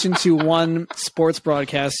making mention to one sports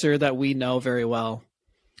broadcaster that we know very well.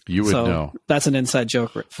 You would know. That's an inside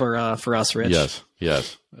joke for us, Rich.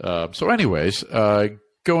 Yes. So anyways,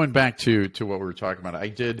 going back to what we were talking about, I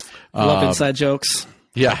did love inside jokes.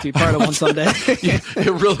 Yeah, be part of one someday.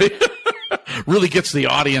 It really gets the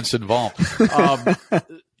audience involved.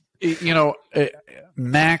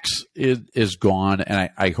 Max is gone, and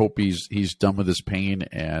I hope he's done with his pain.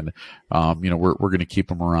 And we're going to keep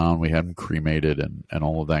him around. We had him cremated and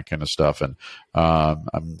all of that kind of stuff. And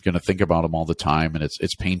I'm going to think about him all the time. And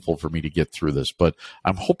it's painful for me to get through this, but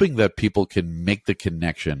I'm hoping that people can make the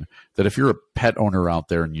connection that if you're a pet owner out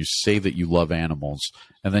there and you say that you love animals,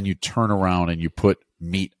 and then you turn around and you put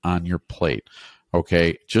meat on your plate,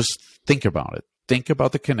 okay, just think about it. Think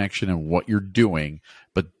about the connection and what you're doing,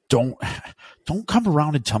 but don't come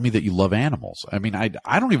around and tell me that you love animals. I mean, I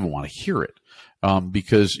don't even want to hear it,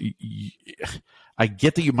 because I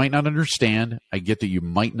get that you might not understand. I get that you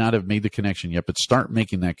might not have made the connection yet, but start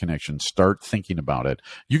making that connection. Start thinking about it.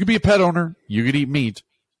 You could be a pet owner. You could eat meat.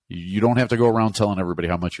 You don't have to go around telling everybody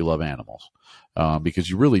how much you love animals, because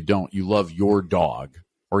you really don't. You love your dog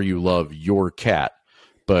or you love your cat.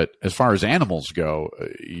 But as far as animals go,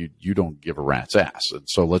 you don't give a rat's ass. And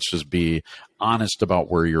so let's just be honest about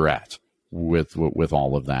where you're at with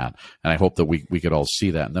all of that. And I hope that we could all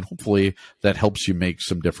see that. And then hopefully that helps you make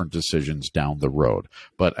some different decisions down the road.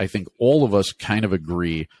 But I think all of us kind of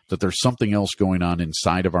agree that there's something else going on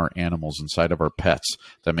inside of our animals, inside of our pets,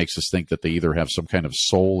 that makes us think that they either have some kind of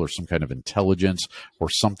soul or some kind of intelligence or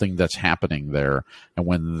something that's happening there. And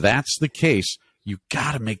when that's the case, you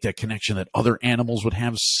got to make that connection that other animals would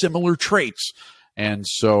have similar traits. And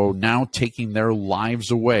so now taking their lives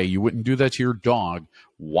away, you wouldn't do that to your dog.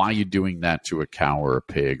 Why are you doing that to a cow or a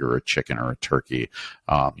pig or a chicken or a turkey?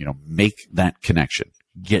 Make that connection.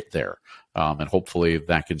 Get there. And hopefully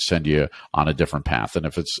that can send you on a different path. And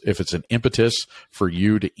if it's an impetus for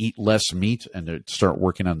you to eat less meat and to start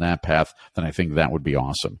working on that path, then I think that would be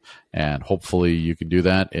awesome. And hopefully you can do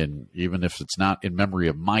that. And even if it's not in memory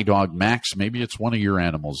of my dog, Max, maybe it's one of your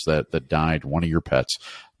animals that died, one of your pets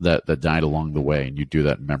that died along the way. And you do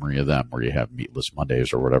that in memory of them, where you have Meatless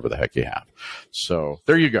Mondays or whatever the heck you have. So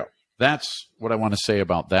there you go. That's what I want to say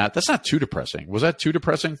about that. That's not too depressing. Was that too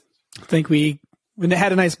depressing? I think we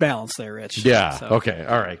had a nice balance there, Rich. Yeah. So, okay.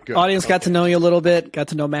 All right. Good. Audience got to know you a little bit. Got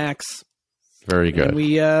to know Max. Very good. And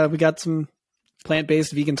we got some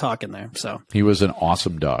plant-based vegan talk in there. So he was an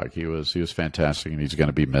awesome dog. He was fantastic, and he's going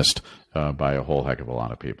to be missed by a whole heck of a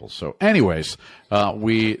lot of people. So, anyways,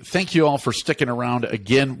 we thank you all for sticking around.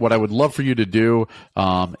 Again, what I would love for you to do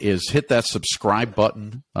is hit that subscribe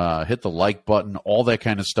button, hit the like button, all that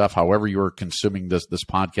kind of stuff. However you are consuming this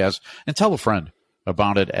podcast, and tell a friend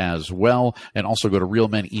about it as well. And also go to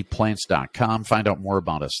realmeneatplants.com. Find out more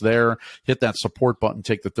about us there. Hit that support button.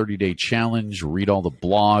 Take the 30-day challenge. Read all the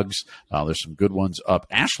blogs. There's some good ones up.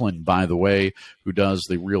 Ashlyn, by the way, who does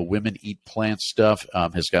the Real Women Eat Plants stuff,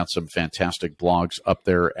 has got some fantastic blogs up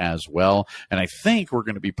there as well. And I think we're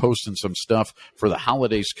going to be posting some stuff for the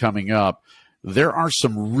holidays coming up. There are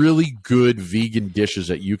some really good vegan dishes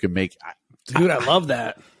that you can make. Dude, I love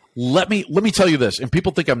that. Let me tell you this, and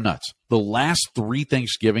people think I'm nuts. The last 3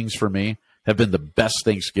 Thanksgivings for me have been the best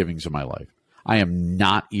Thanksgivings of my life. I am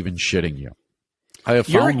not even shitting you. I have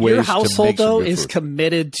found ways your household to make though some good is food.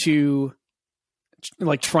 Committed to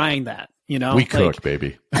like trying that. You know, we cook,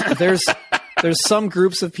 baby. There's some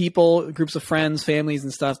groups of people, groups of friends, families,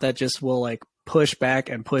 and stuff that just will like push back,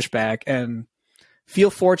 and feel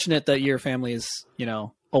fortunate that your family is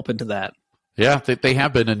open to that. Yeah, they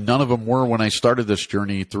have been, and none of them were when I started this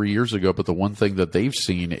journey 3 years ago. But the one thing that they've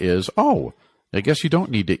seen is, I guess you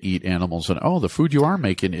don't need to eat animals, and the food you are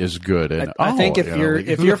making is good. And I think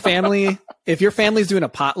if your family's doing a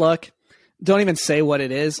potluck, don't even say what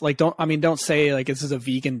it is. Like don't say like this is a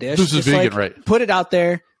vegan dish. This is vegan, right? Put it out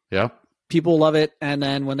there. Yeah, people love it, and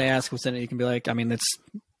then when they ask what's in it, you can be like, it's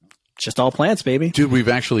just all plants, baby. Dude, we've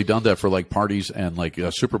actually done that for like parties and like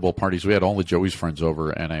Super Bowl parties. We had all the Joey's friends over,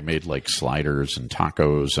 and I made like sliders and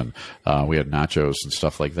tacos, and we had nachos and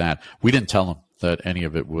stuff like that. We didn't tell them. that any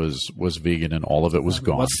of it was vegan, and all of it was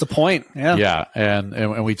gone. What's the point? Yeah. Yeah,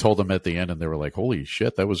 and we told them at the end, and they were like, "Holy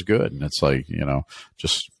shit, that was good!" And it's like,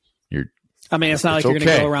 just you're. I mean, it's not like you're going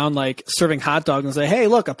to go around like serving hot dogs and say, "Hey,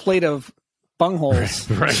 look, a plate of bungholes."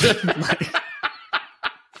 Right.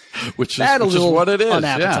 Which is what it is.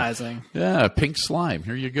 Unappetizing. Yeah, pink slime.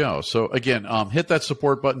 Here you go. So again, hit that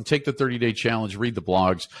support button. Take the 30-day challenge. Read the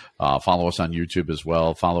blogs. Follow us on YouTube as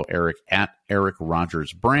well. Follow Eric at Eric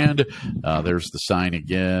Rogers Brand. There's the sign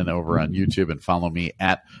again over on YouTube, and follow me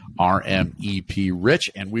at RMEP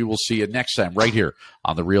Rich. And we will see you next time right here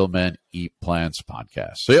on the Real Men Eat Plants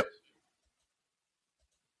podcast. See ya.